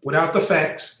without the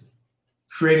facts,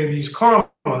 creating these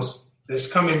karmas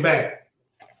that's coming back.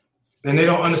 And they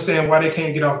don't understand why they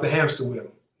can't get off the hamster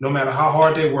wheel. No matter how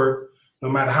hard they work, no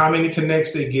matter how many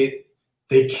connects they get,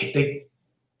 listen,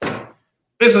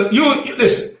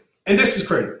 and this is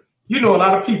crazy. You know a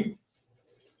lot of people.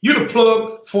 You're the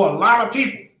plug for a lot of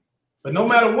people. But no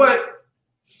matter what,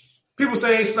 people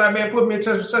say, hey, Sly, man, put me in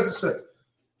touch with such and such.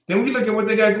 Then we look at what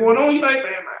they got going on. You're like,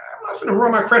 man, I'm not finna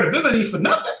run my credibility for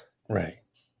nothing. Right.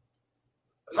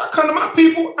 If I come to my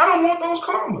people, I don't want those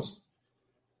karmas.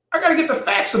 I got to get the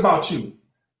facts about you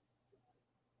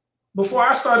before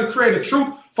I start to create a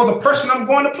truth for the person I'm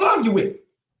going to plug you with.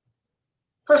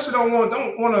 Person don't want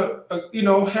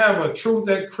to have a truth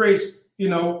that creates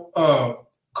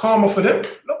karma for them.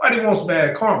 Nobody wants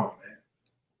bad karma, man.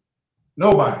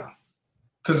 Nobody,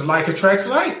 because like attracts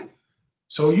like.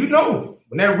 So when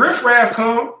that riffraff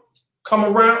come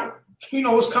around, you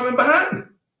know what's coming behind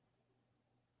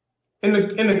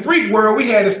it. In the Greek world, we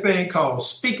had this thing called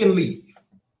speak and leave.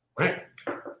 Right?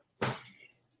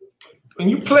 When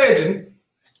you pledging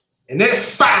and that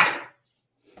fire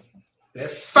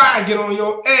get on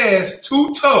your ass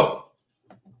too tough,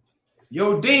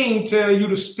 your dean tell you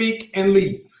to speak and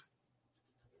leave.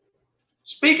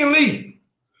 Speak and leave.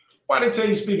 Why they tell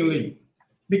you speak and leave?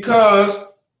 Because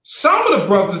some of the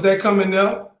brothers that come in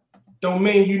there don't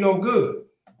mean you no good.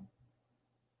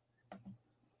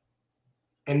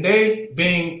 And they,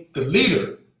 being the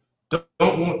leader,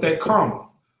 don't want that karma.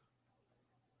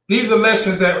 These are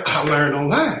lessons that I learned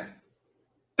online.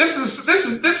 This is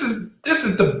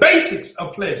the basics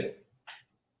of pledging.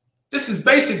 This is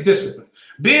basic discipline.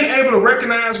 Being able to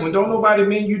recognize when don't nobody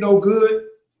mean you no good.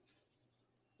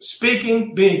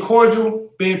 Speaking, being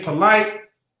cordial, being polite,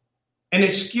 and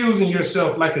excusing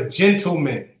yourself like a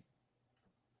gentleman.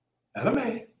 Not a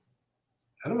man.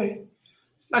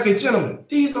 Like a gentleman.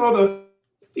 These are the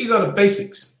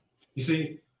basics. You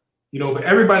see? But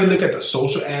everybody look at the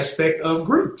social aspect of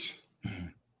Greeks,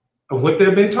 of what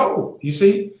they've been told. You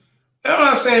see? And I'm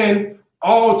not saying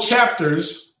all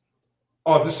chapters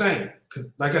are the same.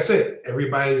 Because like I said,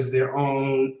 everybody is their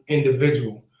own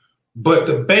individual. But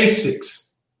the basics,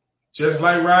 just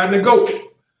like riding a goat.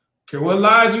 Okay, what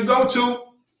lodge you go to,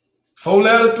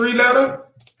 4-letter, 3-letter,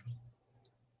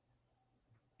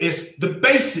 it's the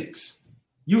basics.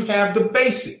 You have the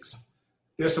basics.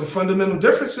 There's some fundamental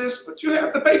differences, but you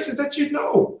have the basics that you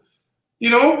know.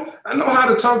 I know how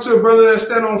to talk to a brother that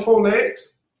stand on 4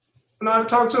 legs. I know how to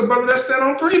talk to a brother that stand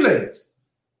on 3 legs.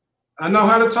 I know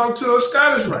how to talk to a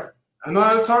Scottish Rite. I know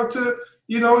how to talk to,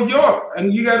 York.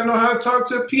 And you got to know how to talk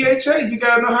to a PHA. You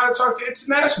got to know how to talk to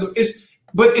international.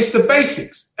 But it's the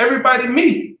basics. Everybody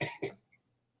meet.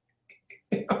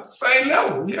 Same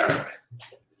level. Yeah.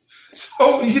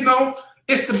 So,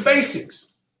 it's the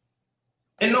basics.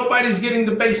 And nobody's getting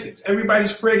the basics.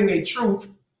 Everybody's creating a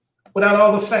truth without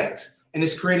all the facts. And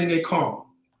it's creating a karma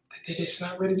that they're just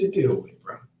not ready to deal with,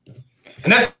 bro.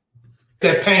 And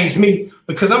that pains me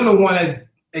because I'm the one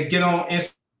that get on and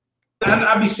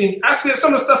I see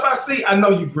some of the stuff I see, I know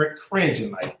you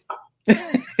cringing like.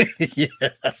 Yeah.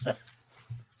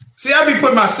 See, I be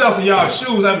putting myself in y'all's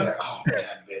shoes. I be like, oh man,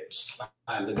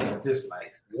 I looking at this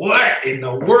like, what in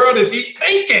the world is he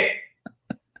thinking?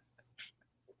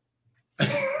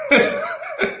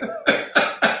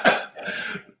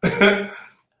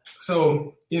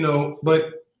 So,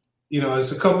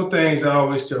 it's a couple things I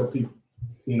always tell people.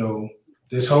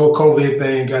 This whole COVID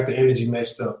thing got the energy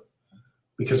messed up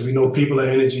because we know people are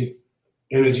energy.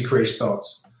 Energy creates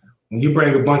thoughts. When you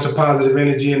bring a bunch of positive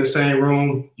energy in the same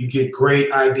room, you get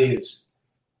great ideas.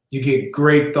 You get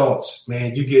great thoughts,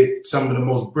 man. You get some of the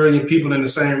most brilliant people in the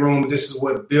same room. This is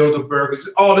what Bilderberg,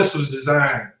 all this was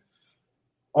designed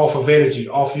off of energy,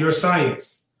 off of your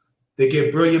science. They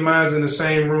get brilliant minds in the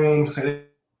same room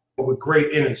with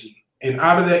great energy. And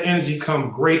out of that energy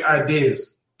come great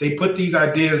ideas. They put these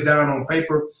ideas down on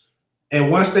paper.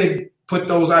 And once they put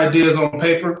those ideas on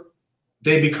paper,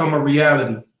 they become a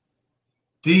reality.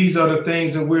 These are the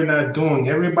things that we're not doing.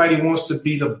 Everybody wants to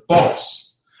be the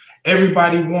boss.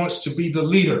 Everybody wants to be the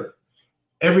leader.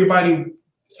 Everybody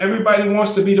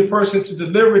wants to be the person to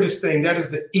deliver this thing. That is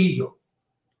the ego.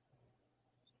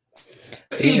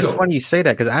 It's funny you say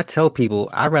that because I tell people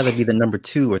I'd rather be the number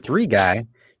 2 or 3 guy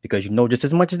because you know just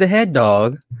as much as the head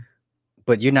dog,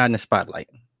 but you're not in the spotlight.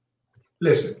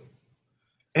 Listen,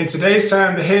 in today's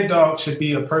time, the head dog should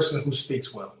be a person who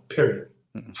speaks well, period.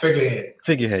 Mm-hmm.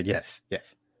 Figurehead, yes.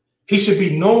 He should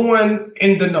be no one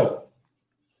in the know.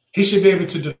 He should be able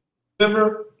to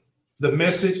deliver the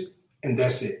message, and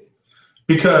that's it.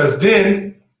 Because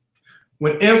then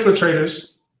when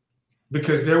infiltrators,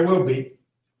 because there will be,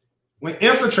 when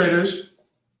infiltrators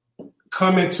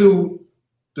come into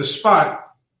the spot,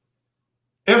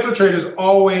 infiltrators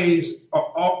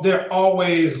they're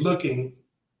always looking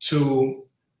to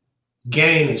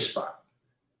gain a spot.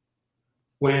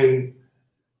 When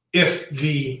if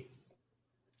the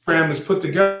program is put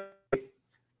together,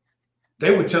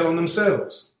 they would tell on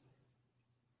themselves.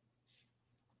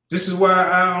 This is why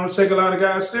I don't take a lot of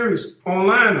guys serious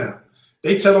online now.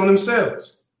 They tell on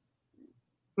themselves.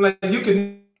 Like, you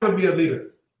can never be a leader.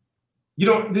 You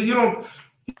don't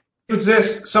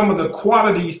possess some of the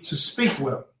qualities to speak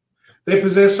well. They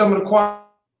possess some of the qualities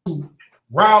to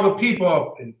rile the people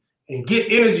up and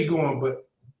get energy going, but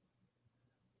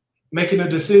making a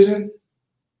decision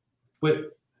with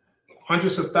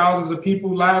hundreds of thousands of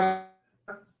people live,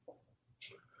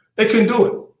 they couldn't do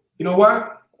it. You know why?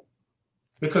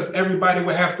 Because everybody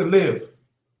would have to live.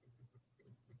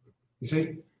 You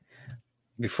see?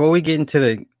 Before we get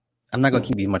into I'm not going to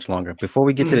keep you much longer. Before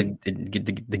we get to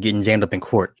the getting jammed up in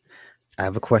court, I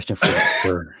have a question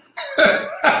for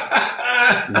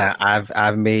now.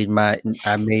 I've made my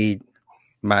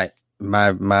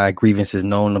grievances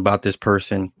known about this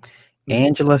person,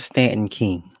 Angela Stanton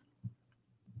King.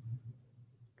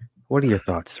 What are your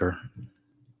thoughts, sir?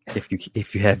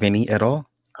 If you have any at all?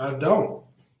 I don't.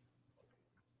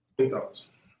 Any thoughts?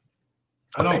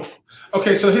 I don't.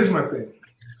 Okay, so here's my thing.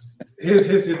 Here's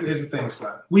the thing,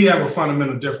 Sly. We have a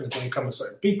fundamental difference when it comes to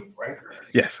certain people, right?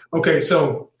 Yes. Okay,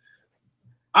 so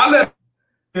I let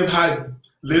them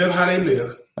live how they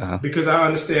live because I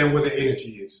understand where their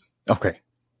energy is. Okay.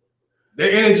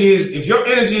 Their energy is, if your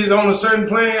energy is on a certain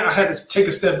plane, I had to take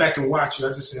a step back and watch you. I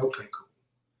just say, okay, cool.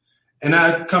 And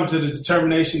I come to the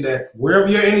determination that wherever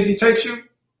your energy takes you,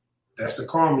 that's the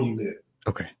karma you live.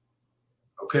 Okay.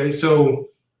 Okay, so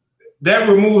that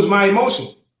removes my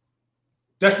emotion.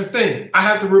 That's the thing.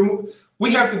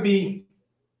 We have to be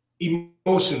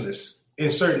emotionless in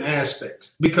certain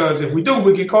aspects, because if we do,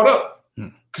 we get caught up.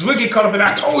 Because we get caught up in,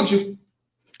 I told you.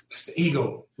 It's the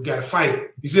ego. We got to fight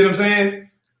it. You see what I'm saying?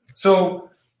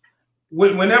 So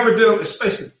whenever dealing,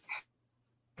 especially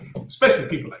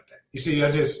people like that, you see, I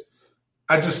just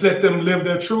let them live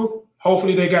their truth.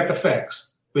 Hopefully they got the facts.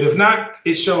 But if not,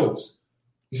 it shows.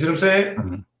 You see what I'm saying?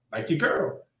 Mm-hmm. Like your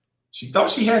girl. She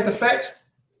thought she had the facts.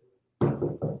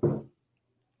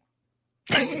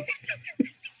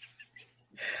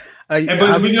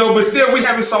 But still, we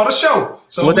haven't saw the show,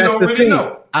 so we don't really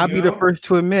know. I'll be the first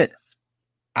to admit,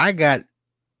 I got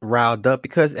riled up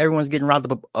because everyone's getting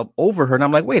riled up over her, and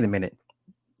I'm like, wait a minute,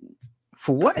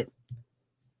 for what?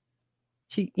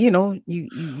 She, you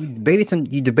debated some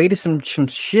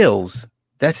shills.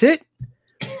 That's it.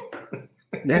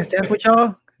 That's what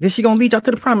y'all. Then she gonna lead y'all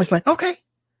to the promised land. Okay,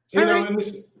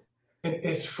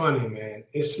 it's funny, man.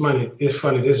 It's funny.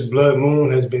 This blood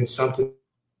moon has been something.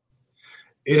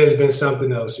 It has been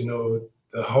something else, the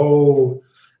whole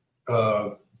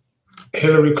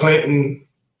Hillary Clinton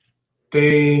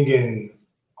thing and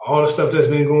all the stuff that's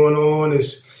been going on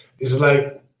is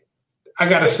like, I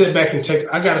got to sit back and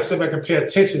pay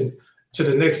attention to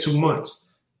the next 2 months.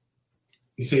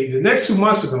 You see, the next 2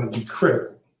 months are going to be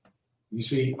critical. You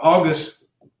see, August,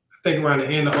 I think around the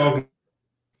end of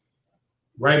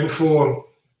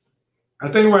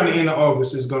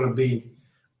August, is going to be,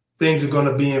 things are going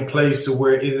to be in place to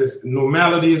where either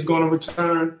normality is going to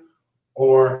return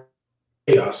or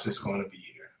chaos is going to be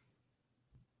here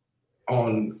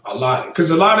on a lot,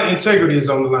 because a lot of integrity is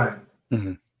on the line.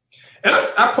 Mm-hmm. And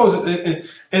I pose it,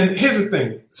 and here's the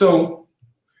thing. So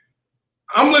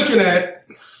I'm looking at,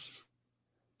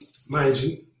 mind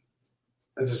you,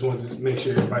 I just wanted to make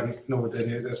sure everybody know what that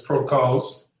is. That's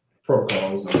protocols,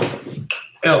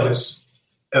 elders.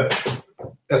 That's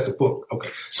the book. Okay.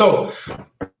 So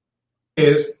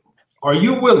are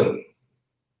you willing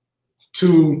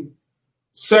to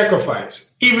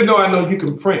sacrifice, even though I know you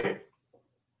can print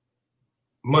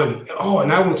money? Oh,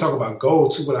 and I want to talk about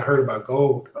gold too, what I heard about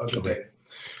gold the other day.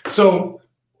 So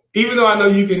even though I know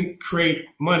you can create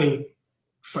money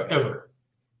forever,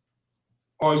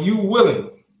 are you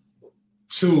willing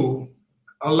to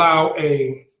allow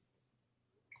a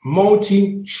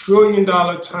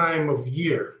multi-trillion-dollar time of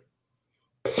year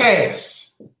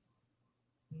pass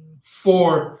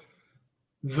for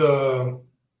the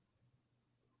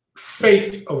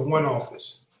fate of one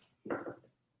office?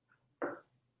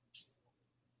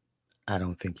 I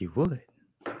don't think you would.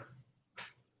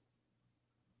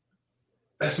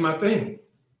 That's my thing.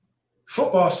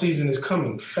 Football season is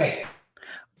coming fast.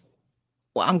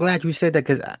 Well, I'm glad you said that,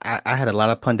 because I had a lot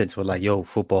of pundits were like, yo,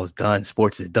 football's done,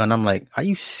 sports is done. I'm like, are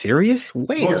you serious?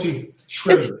 Wait.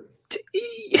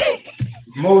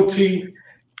 Multi-trillion.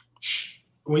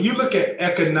 When you look at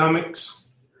economics,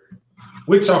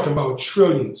 we're talking about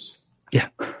trillions. Yeah.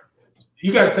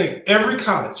 You got to think every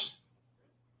college,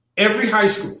 every high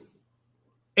school,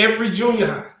 every junior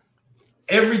high,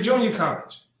 every junior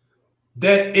college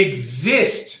that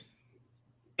exists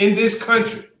in this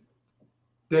country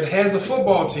that has a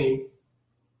football team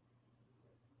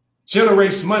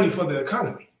generates money for the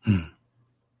economy.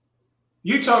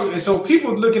 You talk, and so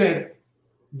people looking at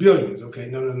billions. Okay,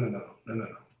 no.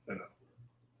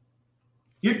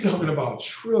 You're talking about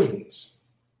trillions.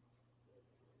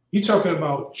 You're talking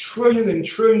about trillions and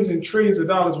trillions and trillions of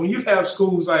dollars. When you have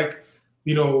schools like,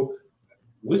 we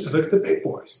just look at the big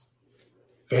boys: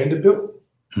 Vanderbilt,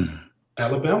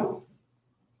 Alabama,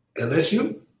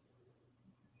 LSU,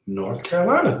 North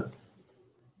Carolina.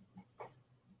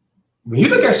 When you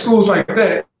look at schools like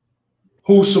that,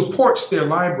 who supports their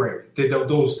library,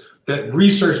 that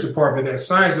research department, that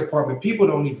science department, people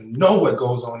don't even know what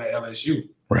goes on at LSU.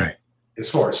 Right. As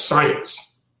far as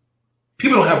science,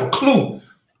 people don't have a clue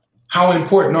how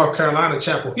important North Carolina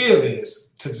Chapel Hill is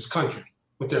to this country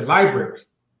with their library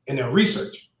and their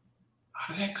research.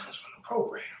 How did that comes from the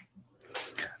program?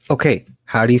 Okay.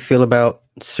 How do you feel about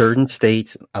certain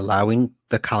states allowing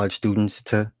the college students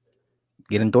to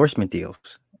get endorsement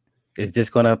deals? Is this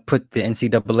going to put the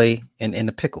NCAA in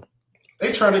the pickle?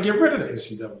 They trying to get rid of the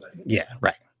NCAA. Yeah,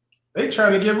 right. They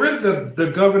trying to get rid of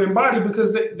the governing body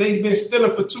because they've been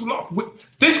stealing for too long.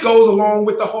 This goes along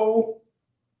with the whole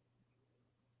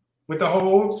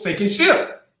sinking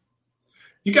ship.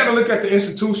 You got to look at the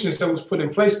institutions that was put in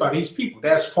place by these people.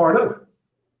 That's part of it.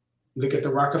 You look at the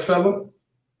Rockefeller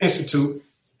Institute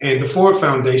and the Ford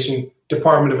Foundation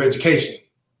Department of Education,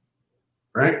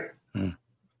 right?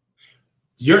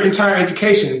 Your entire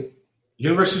education,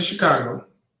 University of Chicago,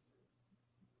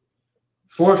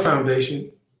 Ford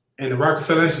Foundation, and the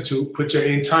Rockefeller Institute put your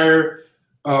entire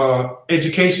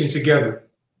education together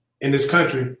in this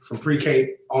country from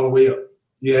pre-K all the way up.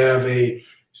 You have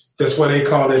that's why they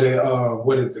call it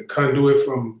the conduit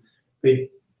from, they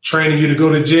training you to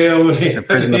go to jail. The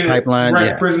prisoner pipeline.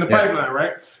 Right, prisoner pipeline,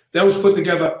 right? That was put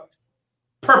together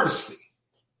purposely.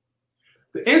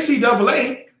 The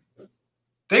NCAA,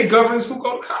 they govern who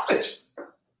go to college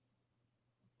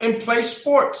and play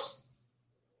sports.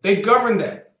 They govern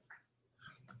that.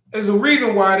 There's a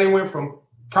reason why they went from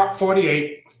Prop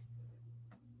 48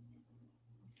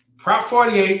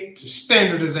 to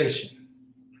standardization.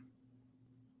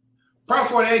 Prop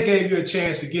 48 gave you a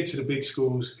chance to get to the big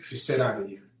schools if you set out a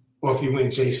year or if you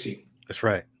went JC. That's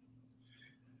right.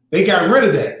 They got rid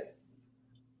of that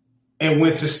and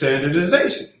went to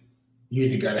standardization. You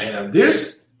either got to have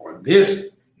this or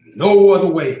this. No other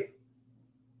way.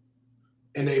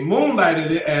 And they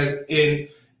moonlighted it as in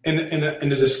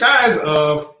the disguise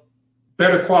of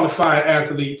better qualified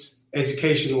athletes,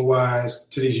 educational wise,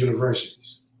 to these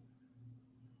universities.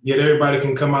 Yet everybody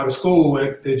can come out of school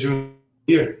at their junior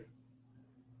year.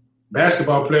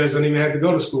 Basketball players don't even have to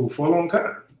go to school for a long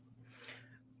time.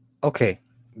 Okay,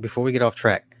 before we get off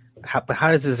track,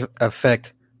 how does this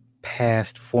affect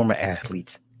past former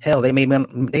athletes? Hell, they made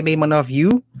money off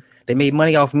you. They made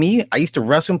money off me. I used to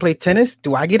wrestle and play tennis.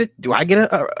 Do I get it? Do I get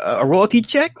a royalty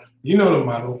check? You know the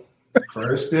model.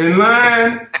 First in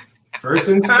line, first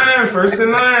in time, first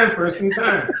in line, first in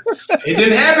time. It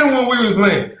didn't happen when we was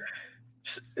playing.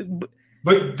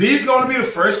 But these going to be the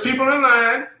first people in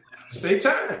line to stay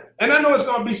time. And I know it's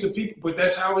going to be some people, but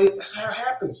that's how it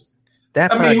happens.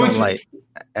 That I don't like.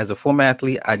 As a former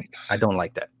athlete, I don't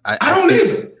like that. I don't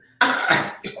either.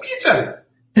 Who you telling?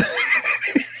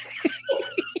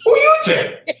 Who you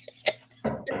telling?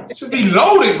 Should be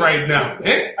loaded right now,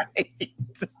 man.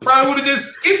 Probably would have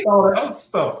just skipped all that other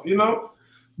stuff,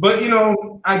 But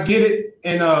I get it,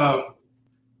 and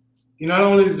not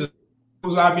only is the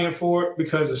schools lobbying for it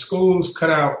because the schools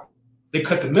cut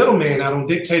the middleman out on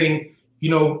dictating,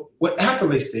 what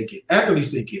athletes they get.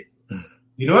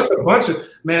 It's a bunch of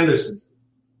listen.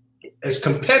 As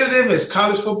competitive as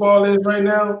college football is right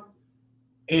now,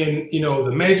 in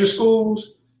the major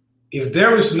schools, if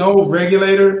there is no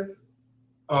regulator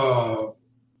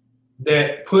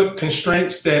that put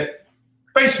constraints that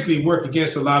basically work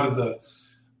against a lot of the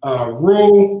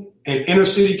rural and inner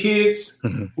city kids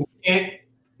who can't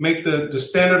make the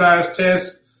standardized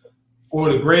tests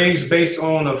or the grades based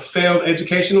on a failed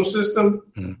educational system,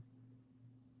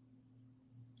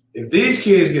 if these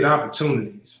kids get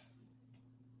opportunities,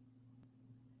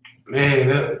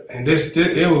 man, and this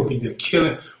it will be the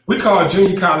killing. We call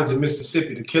junior college in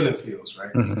Mississippi the killing fields,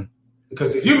 right? Mm-hmm.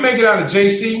 Because if you make it out of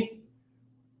JC,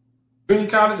 junior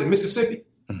college in Mississippi,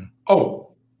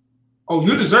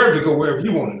 you deserve to go wherever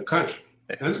you want in the country.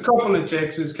 There's a couple in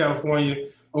Texas, California,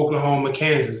 Oklahoma,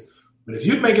 Kansas. But if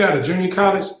you make it out of junior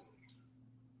college,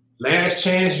 Last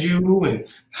Chance U and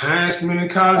Hines Community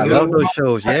College. I love those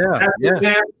shows, yeah.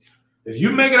 If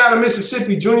you make it out of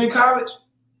Mississippi junior college,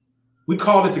 We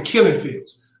call it the killing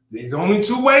fields. There's only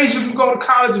two ways you can go to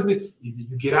college. Either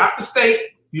you get out the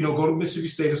state, go to Mississippi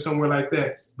State or somewhere like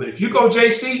that. But if you go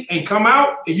JC and come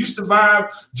out and you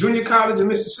survive junior college in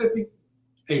Mississippi,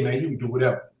 hey, man, you can do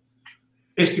whatever.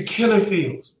 It's the killing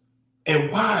fields.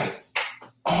 And why?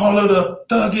 All of the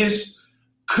thuggish,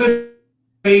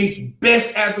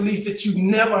 best athletes that you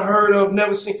never heard of,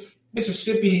 never seen.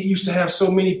 Mississippi used to have so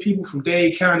many people from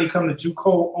Dade County come to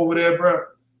JUCO over there, bro.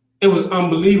 It was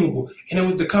unbelievable.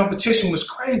 And the competition was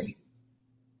crazy.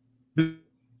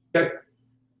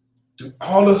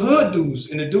 All the hood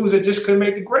dudes and the dudes that just couldn't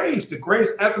make the grades. The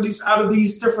greatest athletes out of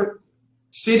these different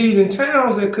cities and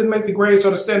towns that couldn't make the grades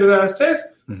on the standardized test,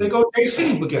 they go to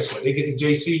JC. But guess what? They get to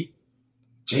JC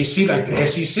like the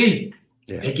SEC.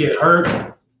 Yeah. They get hurt.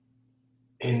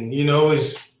 And,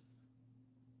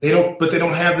 they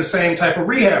don't have the same type of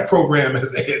rehab program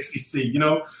as the SEC,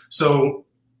 So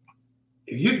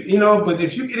if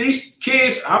you get these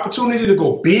kids opportunity to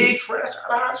go big fresh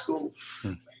out of high school,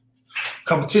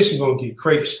 competition gonna get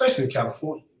crazy, especially in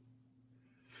California.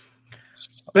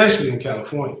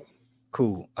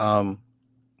 Cool.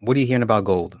 What are you hearing about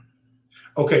gold?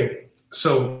 Okay,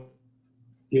 so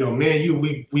me and you,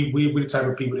 we the type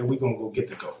of people that we gonna go get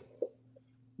the gold.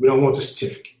 We don't want the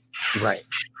certificate. Right.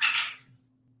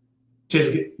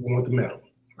 Certificate, we want the medal.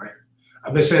 Right.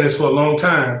 I've been saying this for a long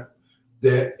time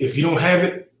that if you don't have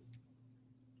it,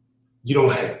 you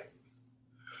don't have it.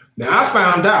 Now I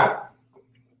found out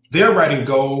they're writing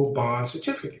gold bond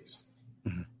certificates.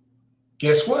 Mm-hmm.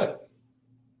 Guess what?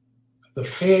 The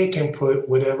Fed can put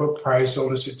whatever price on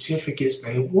the certificates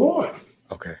they want.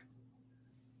 Okay.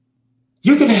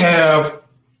 You can have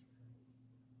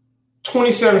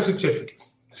 27 certificates.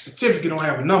 The certificate don't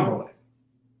have a number on it.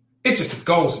 It's just a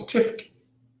gold certificate.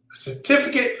 A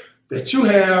certificate that you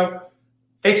have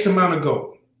X amount of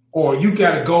gold, or you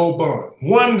got a gold bond,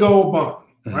 one gold bond,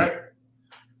 right?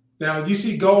 Now, you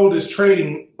see gold is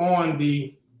trading on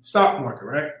the stock market,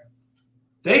 right?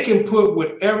 They can put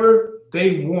whatever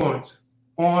they want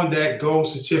on that gold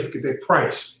certificate, that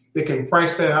price. They can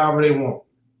price that however they want.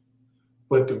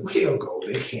 But the real gold,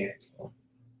 they can't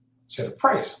set a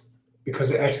price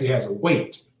because it actually has a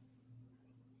weight.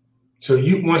 So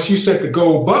once you set the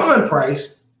gold bond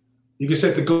price, you can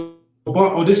set the gold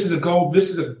bond. Oh, this is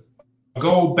a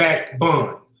gold-backed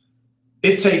bond.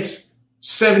 It takes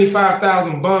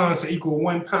 75,000 bonds to equal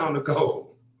 1 pound of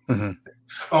gold. Mm-hmm.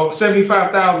 Oh,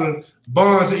 75,000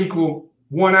 bonds to equal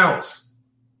 1 ounce.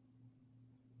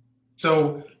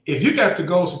 So if you got the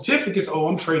gold certificates,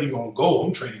 I'm trading on gold.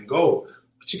 I'm trading gold.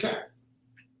 What you got?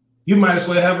 You might as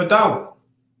well have $1.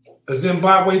 A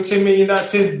Zimbabwe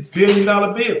 $10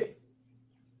 billion bill.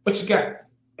 What you got?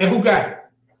 And who got it?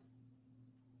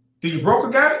 Do your broker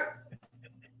got it?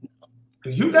 Do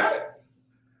you got it?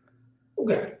 Who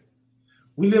got it?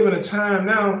 We live in a time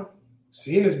now,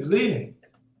 seeing is believing.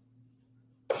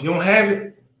 If you don't have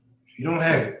it, you don't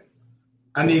have it.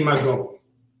 I need my gold.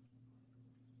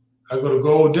 I go to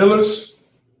gold dealers,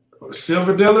 I go to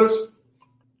silver dealers,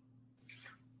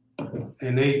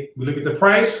 and we look at the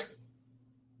price,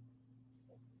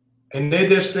 and they're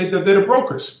the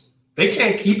brokers. They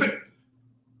can't keep it.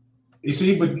 You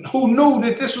see, but who knew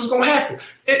that this was going to happen?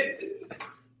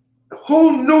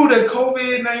 Who knew that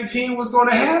COVID-19 was going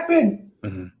to happen?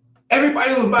 Mm-hmm.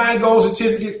 Everybody was buying gold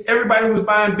certificates. Everybody was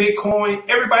buying Bitcoin.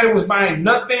 Everybody was buying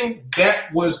nothing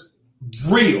that was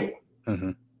real.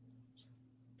 Mm-hmm.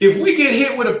 If we get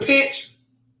hit with a pinch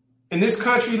and this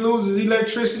country loses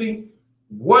electricity,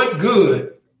 what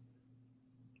good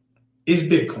is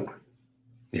Bitcoin?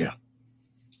 Yeah.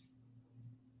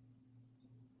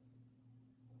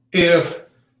 If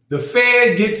the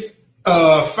Fed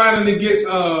finally gets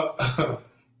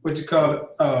what you call it,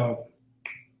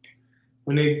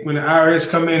 when the IRS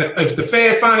come in, if the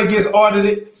Fed finally gets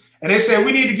audited and they say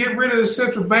we need to get rid of the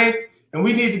central bank and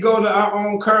we need to go to our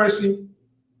own currency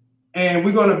and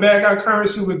we're going to back our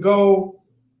currency with gold,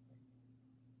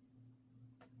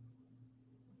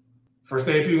 first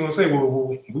thing people are going to say, well,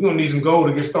 we're going to need some gold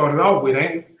to get started off with,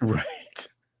 ain't we? Right.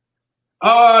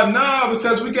 No,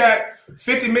 because we got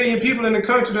 50 million people in the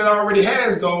country that already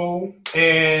has gold,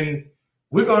 and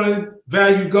we're going to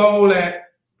value gold at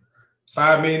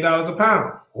 $5 million a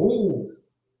pound. Ooh,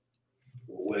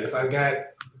 what if I got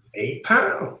 8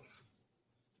 pounds?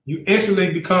 You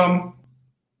instantly become,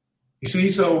 you see,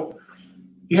 so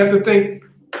you have to think,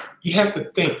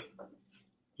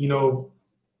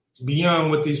 beyond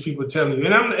what these people are telling you.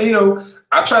 And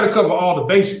I try to cover all the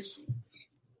bases. I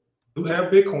do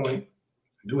have Bitcoin.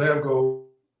 I do have gold,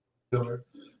 silver.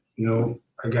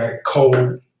 I got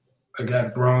coal. I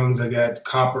got bronze. I got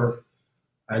copper.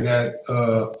 I got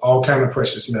all kind of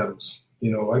precious metals.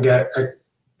 You know, I got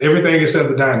everything except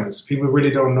the diamonds. People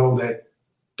really don't know that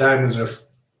diamonds are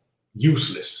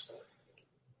useless.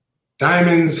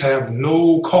 Diamonds have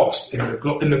no cost in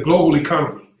the global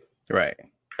economy. Right.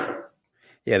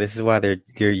 Yeah, this is why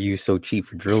they're used so cheap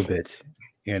for drill bits,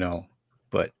 you know.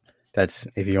 But that's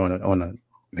if you're on a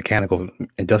mechanical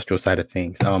industrial side of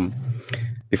things.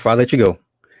 Before I let you go,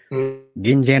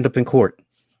 getting jammed up in court.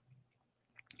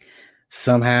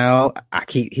 Somehow I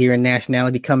keep hearing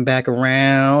nationality come back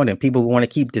around, and people want to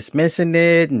keep dismissing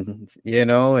it, and you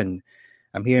know, and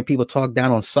I'm hearing people talk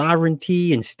down on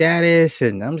sovereignty and status,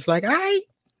 and I'm just like, all right.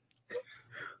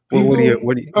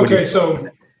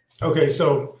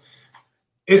 So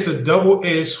it's a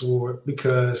double-edged sword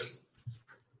because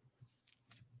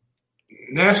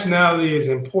nationality is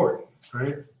important,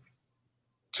 right?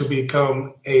 To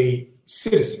become a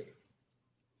citizen.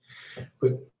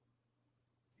 But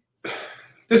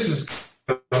this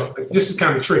is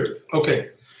kind of tricky. Okay,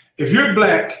 if you're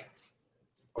black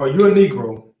or you're a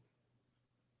Negro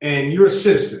and you're a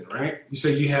citizen, right? You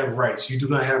say you have rights. You do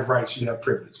not have rights. You have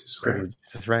privileges, right?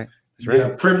 That's right. You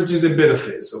have privileges and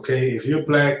benefits, okay? If you're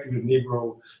black, you're a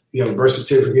Negro, you have a birth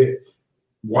certificate.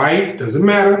 White, doesn't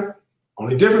matter.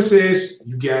 Only difference is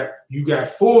you got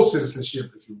full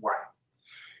citizenship if you're white.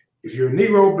 If you're a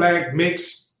Negro, black,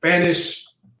 mixed, Spanish,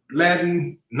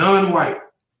 Latin, non-white,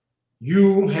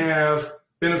 you have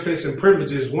benefits and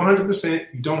privileges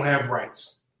 100%. You don't have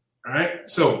rights, all right?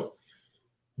 So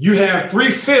you have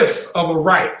 3/5 of a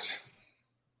right.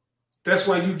 That's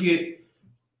why you get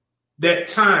that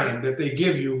time that they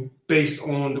give you based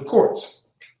on the courts.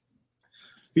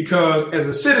 Because as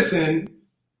a citizen,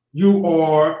 you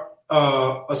are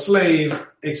a slave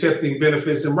accepting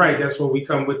benefits and rights. That's where we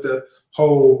come with the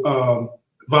whole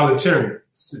volunteering.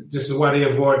 This is why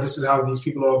this is how these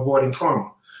people are avoiding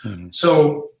karma. Mm-hmm.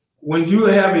 So when you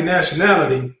have a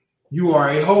nationality, you are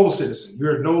a whole citizen.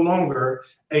 You're no longer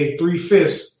a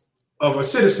 3/5 of a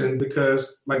citizen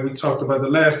because, like we talked about the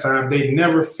last time, they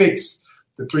never fixed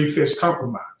the 3/5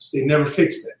 compromise. They never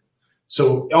fixed that.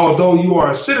 So although you are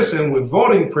a citizen with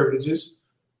voting privileges,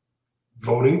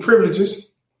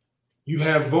 you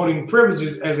have voting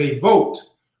privileges as a vote.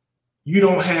 You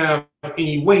don't have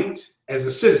any weight as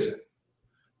a citizen.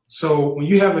 So when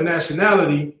you have a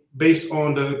nationality based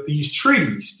on these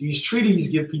treaties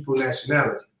give people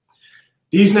nationality.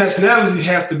 These nationalities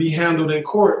have to be handled in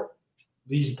court.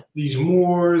 These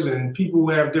Moors and people who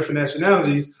have different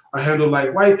nationalities are handled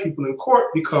like white people in court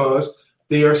because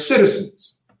they are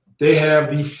citizens. They have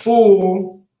the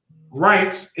full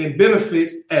rights and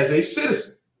benefits as a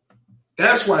citizen.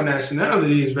 That's why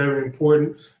nationality is very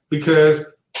important because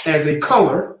as a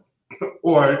color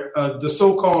or the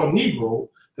so-called Negro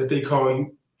that they call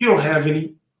you, you don't have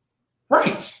any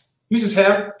rights. You just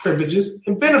have privileges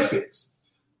and benefits.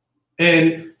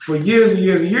 And for years and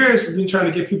years and years, we've been trying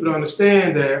to get people to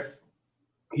understand that,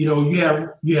 you know,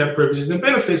 you have privileges and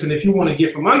benefits. And if you want to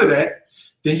get from under that,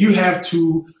 then you have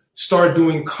to start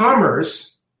doing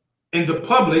commerce in the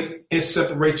public and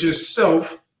separate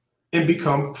yourself and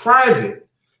become private.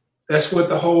 That's what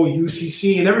the whole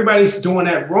UCC and everybody's doing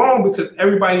that wrong because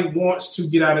everybody wants to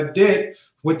get out of debt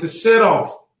with the set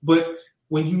off. But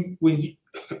when you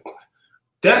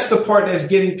that's the part that's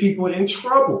getting people in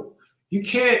trouble. You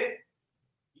can't,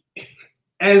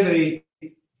 as a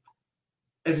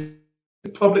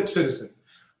public citizen,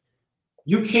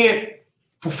 you can't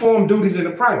perform duties in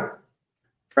the private.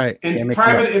 Right. And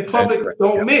private and public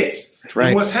don't mix. Right.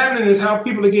 And what's happening is how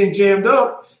people are getting jammed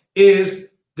up is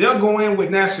they'll go in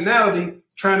with nationality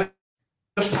trying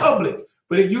to public.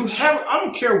 But if you have, I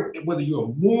don't care whether you're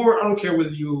a Moor, I don't care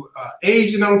whether you're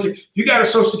Asian, I don't care. If you got a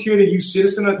Social Security,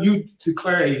 you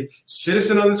declare a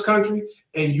citizen of this country,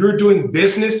 and you're doing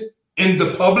business in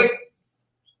the public.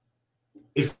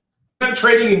 If you're not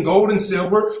trading in gold and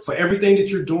silver for everything that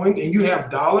you're doing, and you have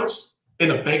dollars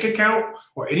in a bank account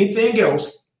or anything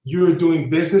else, you're doing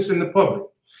business in the public.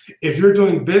 If you're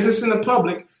doing business in the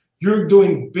public, you're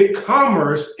doing big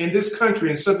commerce in this country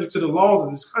and subject to the laws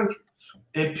of this country.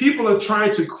 And people are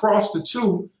trying to cross the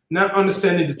two, not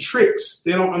understanding the tricks.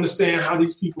 They don't understand how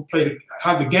these people play,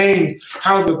 how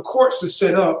the courts are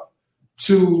set up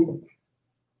to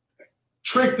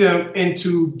trick them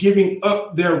into giving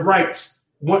up their rights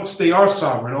once they are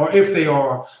sovereign or if they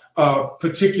are a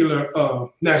particular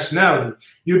nationality.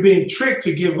 You're being tricked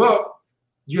to give up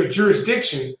your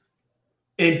jurisdiction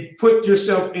and put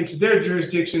yourself into their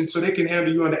jurisdiction so they can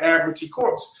handle you under admiralty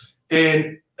courts.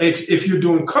 And if you're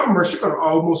doing commerce, you're going to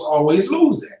almost always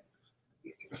lose that.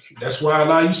 That's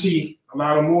why you see a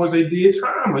lot of Moors, they did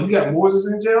time. You got Moors that's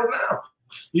in jail now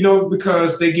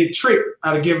because they get tricked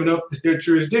out of giving up their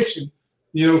jurisdiction,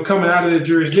 coming out of their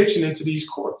jurisdiction into these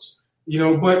courts,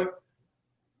 but,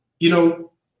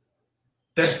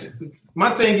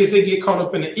 my thing is they get caught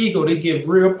up in the ego. They get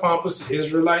real pompous,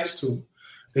 Israelites too.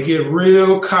 They get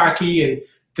real cocky and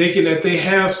thinking that they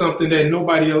have something that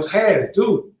nobody else has.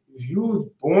 Dude, if you were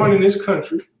born in this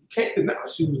country, you can't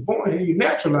denounce you was born here. You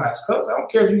naturalized, cuz. I don't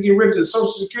care if you get rid of the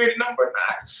social security number or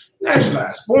not.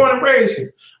 Naturalized, born and raised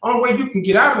here. Only way you can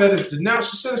get out of that is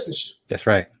denounce your citizenship. That's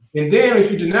right. And then if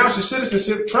you denounce your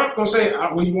citizenship, Trump gonna say,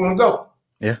 where you want to go?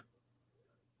 Yeah.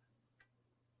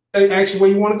 They ask you where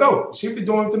you want to go. See what they're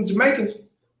doing with them Jamaicans.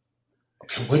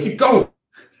 Okay, where you go?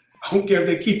 I don't care if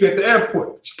they keep you at the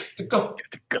airport. You got to go.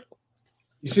 Got to go.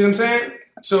 You see what I'm saying?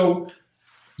 So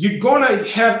you're gonna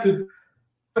have to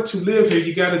live here.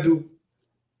 You got to do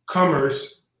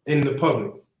commerce in the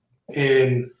public,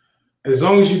 and as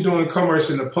long as you're doing commerce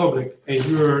in the public and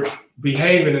you're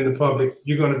behaving in the public,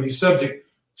 you're going to be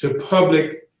subject to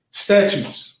public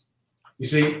statutes. You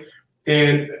see,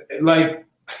 and like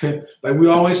we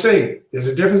always say, there's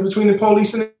a difference between the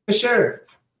police and the sheriff.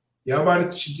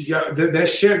 That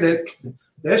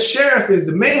sheriff is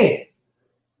the man.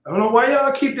 I don't know why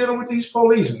y'all keep dealing with these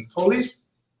police. When police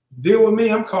deal with me,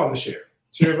 I'm calling the sheriff.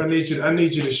 Sheriff, I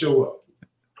need you to show up.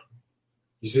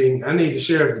 You see, I need the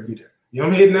sheriff to be there.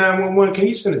 I'm hitting 911. Can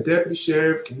you send a deputy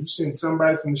sheriff? Can you send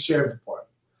somebody from the sheriff department?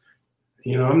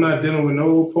 I'm not dealing with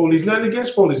no police. Nothing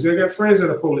against police. They got friends that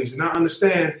are police, and I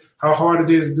understand how hard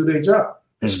it is to do their job.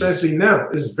 Especially now,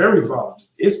 it's very volatile.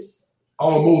 It's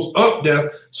almost up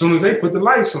there as soon as they put the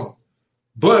lights on.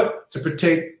 But to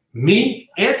protect me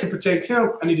and to protect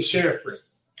him, I need a sheriff present.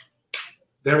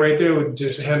 That right there would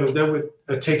just handle. That would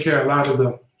take care of a lot of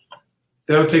the.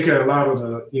 That'll take care of a lot of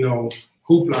the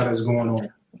hoopla that's going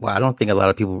on. Well, I don't think a lot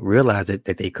of people realize that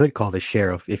they could call the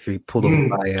sheriff if you pull over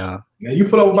by. Now you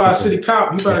pull over by a city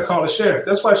cop, you better call the sheriff.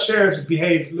 That's why sheriffs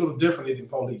behave a little differently than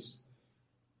police,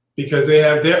 because they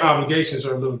have their obligations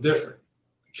are a little different.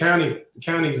 The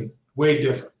county is way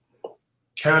different.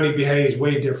 County behaves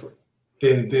way different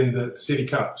than the city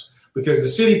cops, because the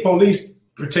city police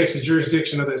protects the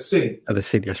jurisdiction of that city. Of the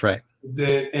city, that's right.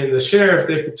 And the sheriff,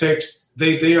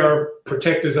 they are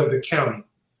protectors of the county.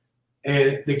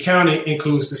 And the county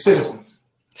includes the citizens.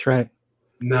 That's right.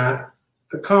 Not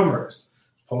the commerce.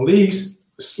 Police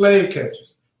were slave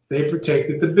catchers. They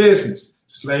protected the business.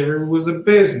 Slavery was a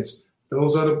business.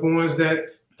 Those are the ones that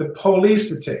the police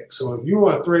protect. So if you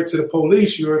are a threat to the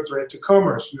police, you're a threat to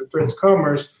commerce. You're a threat to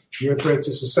commerce. You're a threat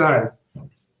to society.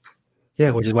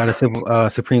 Yeah, which is why the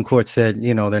Supreme Court said,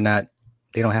 they don't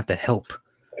have to help.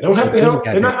 They don't have to help.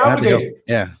 They're not obligated.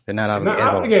 Yeah, they're not obligated. They're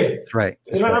not obligated. That's right.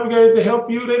 They're not obligated to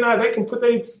help you. They can put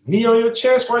their knee on your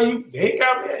chest while they ain't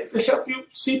obligated to help you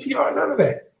CPR, none of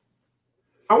that.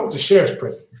 I want the sheriff's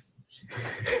present.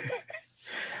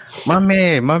 My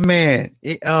man.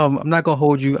 I'm not gonna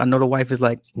hold you. I know the wife is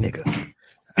like, nigga.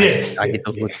 I get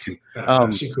those looks too.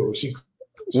 She cool.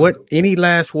 What? Any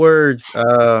last words?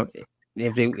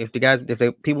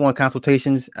 If people want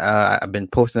consultations, I've been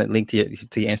posting that link to your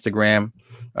Instagram.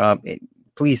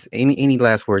 Please, any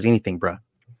last words? Anything, bro?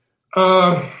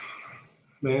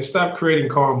 Man, stop creating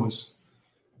karmas.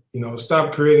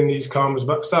 Stop creating these karmas.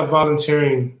 But stop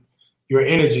volunteering your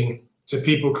energy to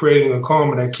people creating a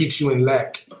karma that keeps you in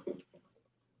lack.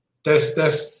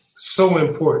 That's so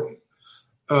important,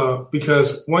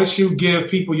 because once you give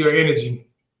people your energy,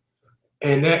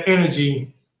 and that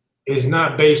energy is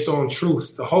not based on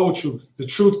truth, the whole truth, the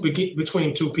truth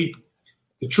between two people.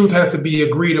 The truth has to be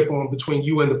agreed upon between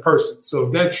you and the person. So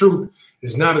if that truth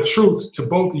is not a truth to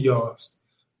both of y'all,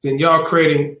 then y'all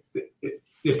creating,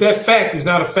 if that fact is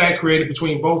not a fact created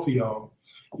between both of y'all,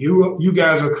 you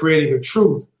guys are creating a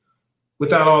truth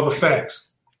without all the facts.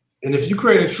 And if you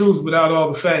create a truth without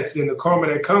all the facts, then the karma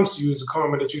that comes to you is the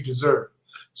karma that you deserve.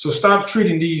 So stop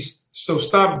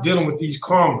dealing with these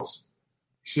karmas,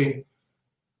 see,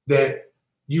 that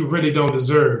you really don't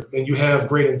deserve and you have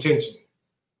great intention.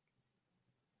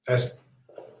 That's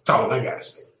all I gotta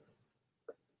say.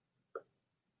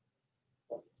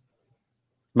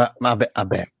 I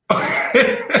bet.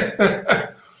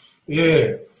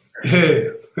 Yeah.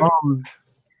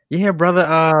 Yeah,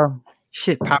 brother.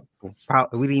 Shit, we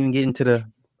didn't even get into the.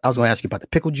 I was going to ask you about the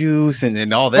pickle juice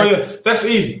and all that. Oh yeah, that's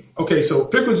easy. Okay, so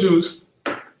pickle juice.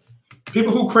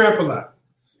 People who cramp a lot,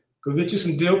 go get you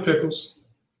some dill pickles.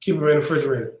 Keep them in the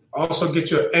refrigerator. Also,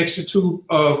 get you an extra tube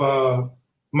of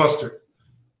mustard,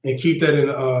 and keep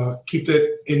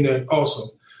that in there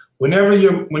also. Whenever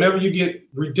you get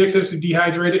ridiculously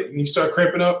dehydrated and you start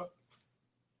cramping up,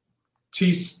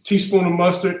 teaspoon of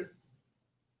mustard,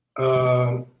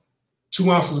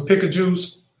 2 ounces of pickle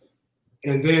juice,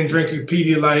 and then drink your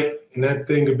Pedialyte, and that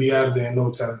thing will be out of there in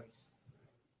no time.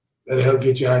 That'll help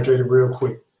get you hydrated real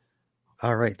quick.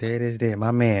 All right, there it is. There,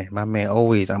 my man. I'm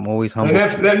always humble. And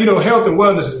that health and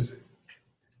wellness is.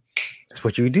 That's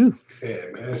what you do. Yeah,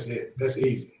 man, that's it. That's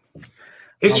easy.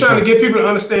 It's trying to get people to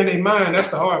understand their mind.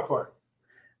 That's the hard part.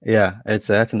 Yeah, that's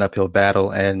an uphill battle,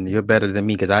 and you're better than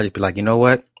me because I just be like, you know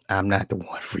what? I'm not the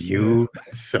one for you. Yeah.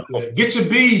 So get your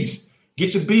B's.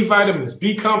 Get your B vitamins.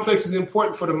 B complex is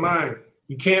important for the mind.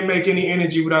 You can't make any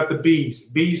energy without the B's.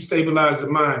 B's stabilize the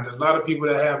mind. A lot of people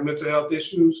that have mental health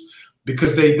issues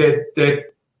because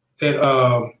that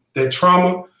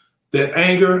trauma, that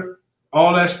anger,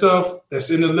 all that stuff that's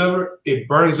in the liver, it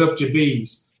burns up your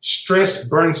B's. Stress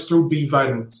burns through B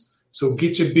vitamins. So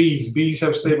get your B's. B's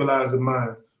help stabilize the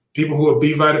mind. People who are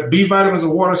B vitamins are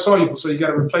water soluble, so you got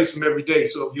to replace them every day.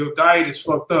 So if your diet is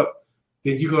fucked up,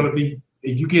 then you're going to be,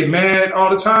 if you get mad all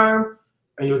the time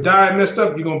and your diet messed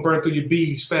up, you're going to burn through your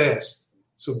B's fast.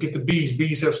 So get the B's.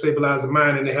 B's help stabilize the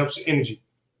mind and it helps your energy.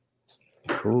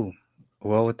 Cool.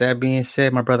 Well, with that being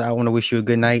said, my brother, I want to wish you a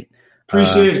good night.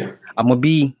 Appreciate it. I'm gonna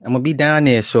be down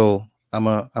there, so I'm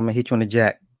gonna hit you on the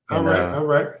jack. And, all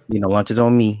right. Lunch is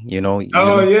on me. Yeah.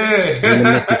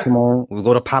 Come on, we'll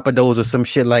go to Papa Do's or some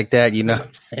shit like that. You know what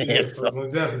I'm saying? Yeah, so,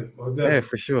 most definitely. Yeah,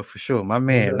 for sure. My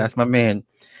man, that's my man.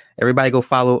 Everybody go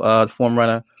follow the Form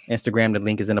Runner Instagram. The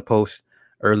link is in the post.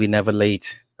 Early, never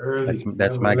late.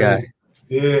 That's my guy.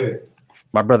 Yeah.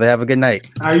 My brother, have a good night.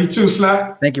 You too,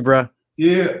 Sly. Thank you, bro.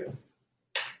 Yeah.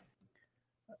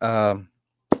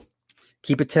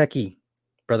 Keep it techie,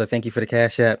 brother. Thank you for the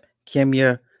Cash App.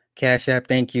 Kimya, Cash App.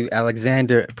 Thank you.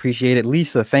 Alexander, appreciate it.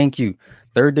 Lisa, thank you.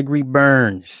 Third Degree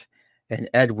Burns and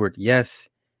Edward. Yes,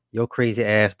 yo crazy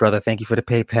ass brother. Thank you for the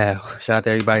PayPal. Shout out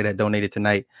to everybody that donated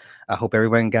tonight. I hope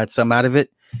everyone got some out of it.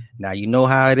 Now you know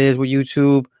how it is with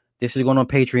YouTube. This is going on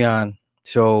Patreon.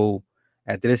 So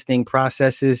after this thing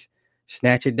processes,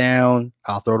 snatch it down.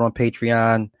 I'll throw it on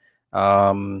Patreon.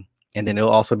 And then it'll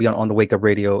also be on the Wake Up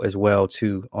Radio as well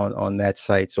too on that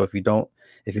site. So if you're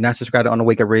not subscribed to On the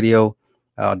Wake Up Radio,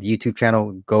 the YouTube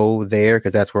channel, go there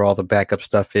because that's where all the backup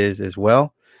stuff is as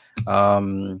well. I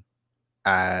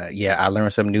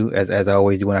learned something new as I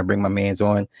always do when I bring my mans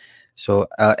on. So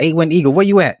 8-Win Eagle, where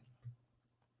you at?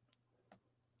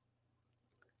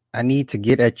 I need to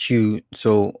get at you.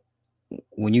 So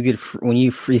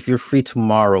if you're free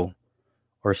tomorrow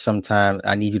or sometime,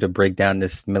 I need you to break down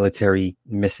this military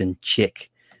missing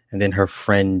chick, and then her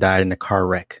friend died in a car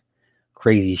wreck.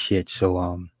 Crazy shit.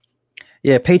 So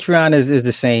Patreon is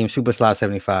the same. Super Slot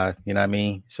 75. You know what I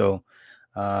mean? So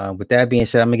with that being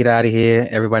said, I'm gonna get out of here.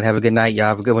 Everybody have a good night. Y'all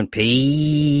have a good one.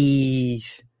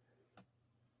 Peace.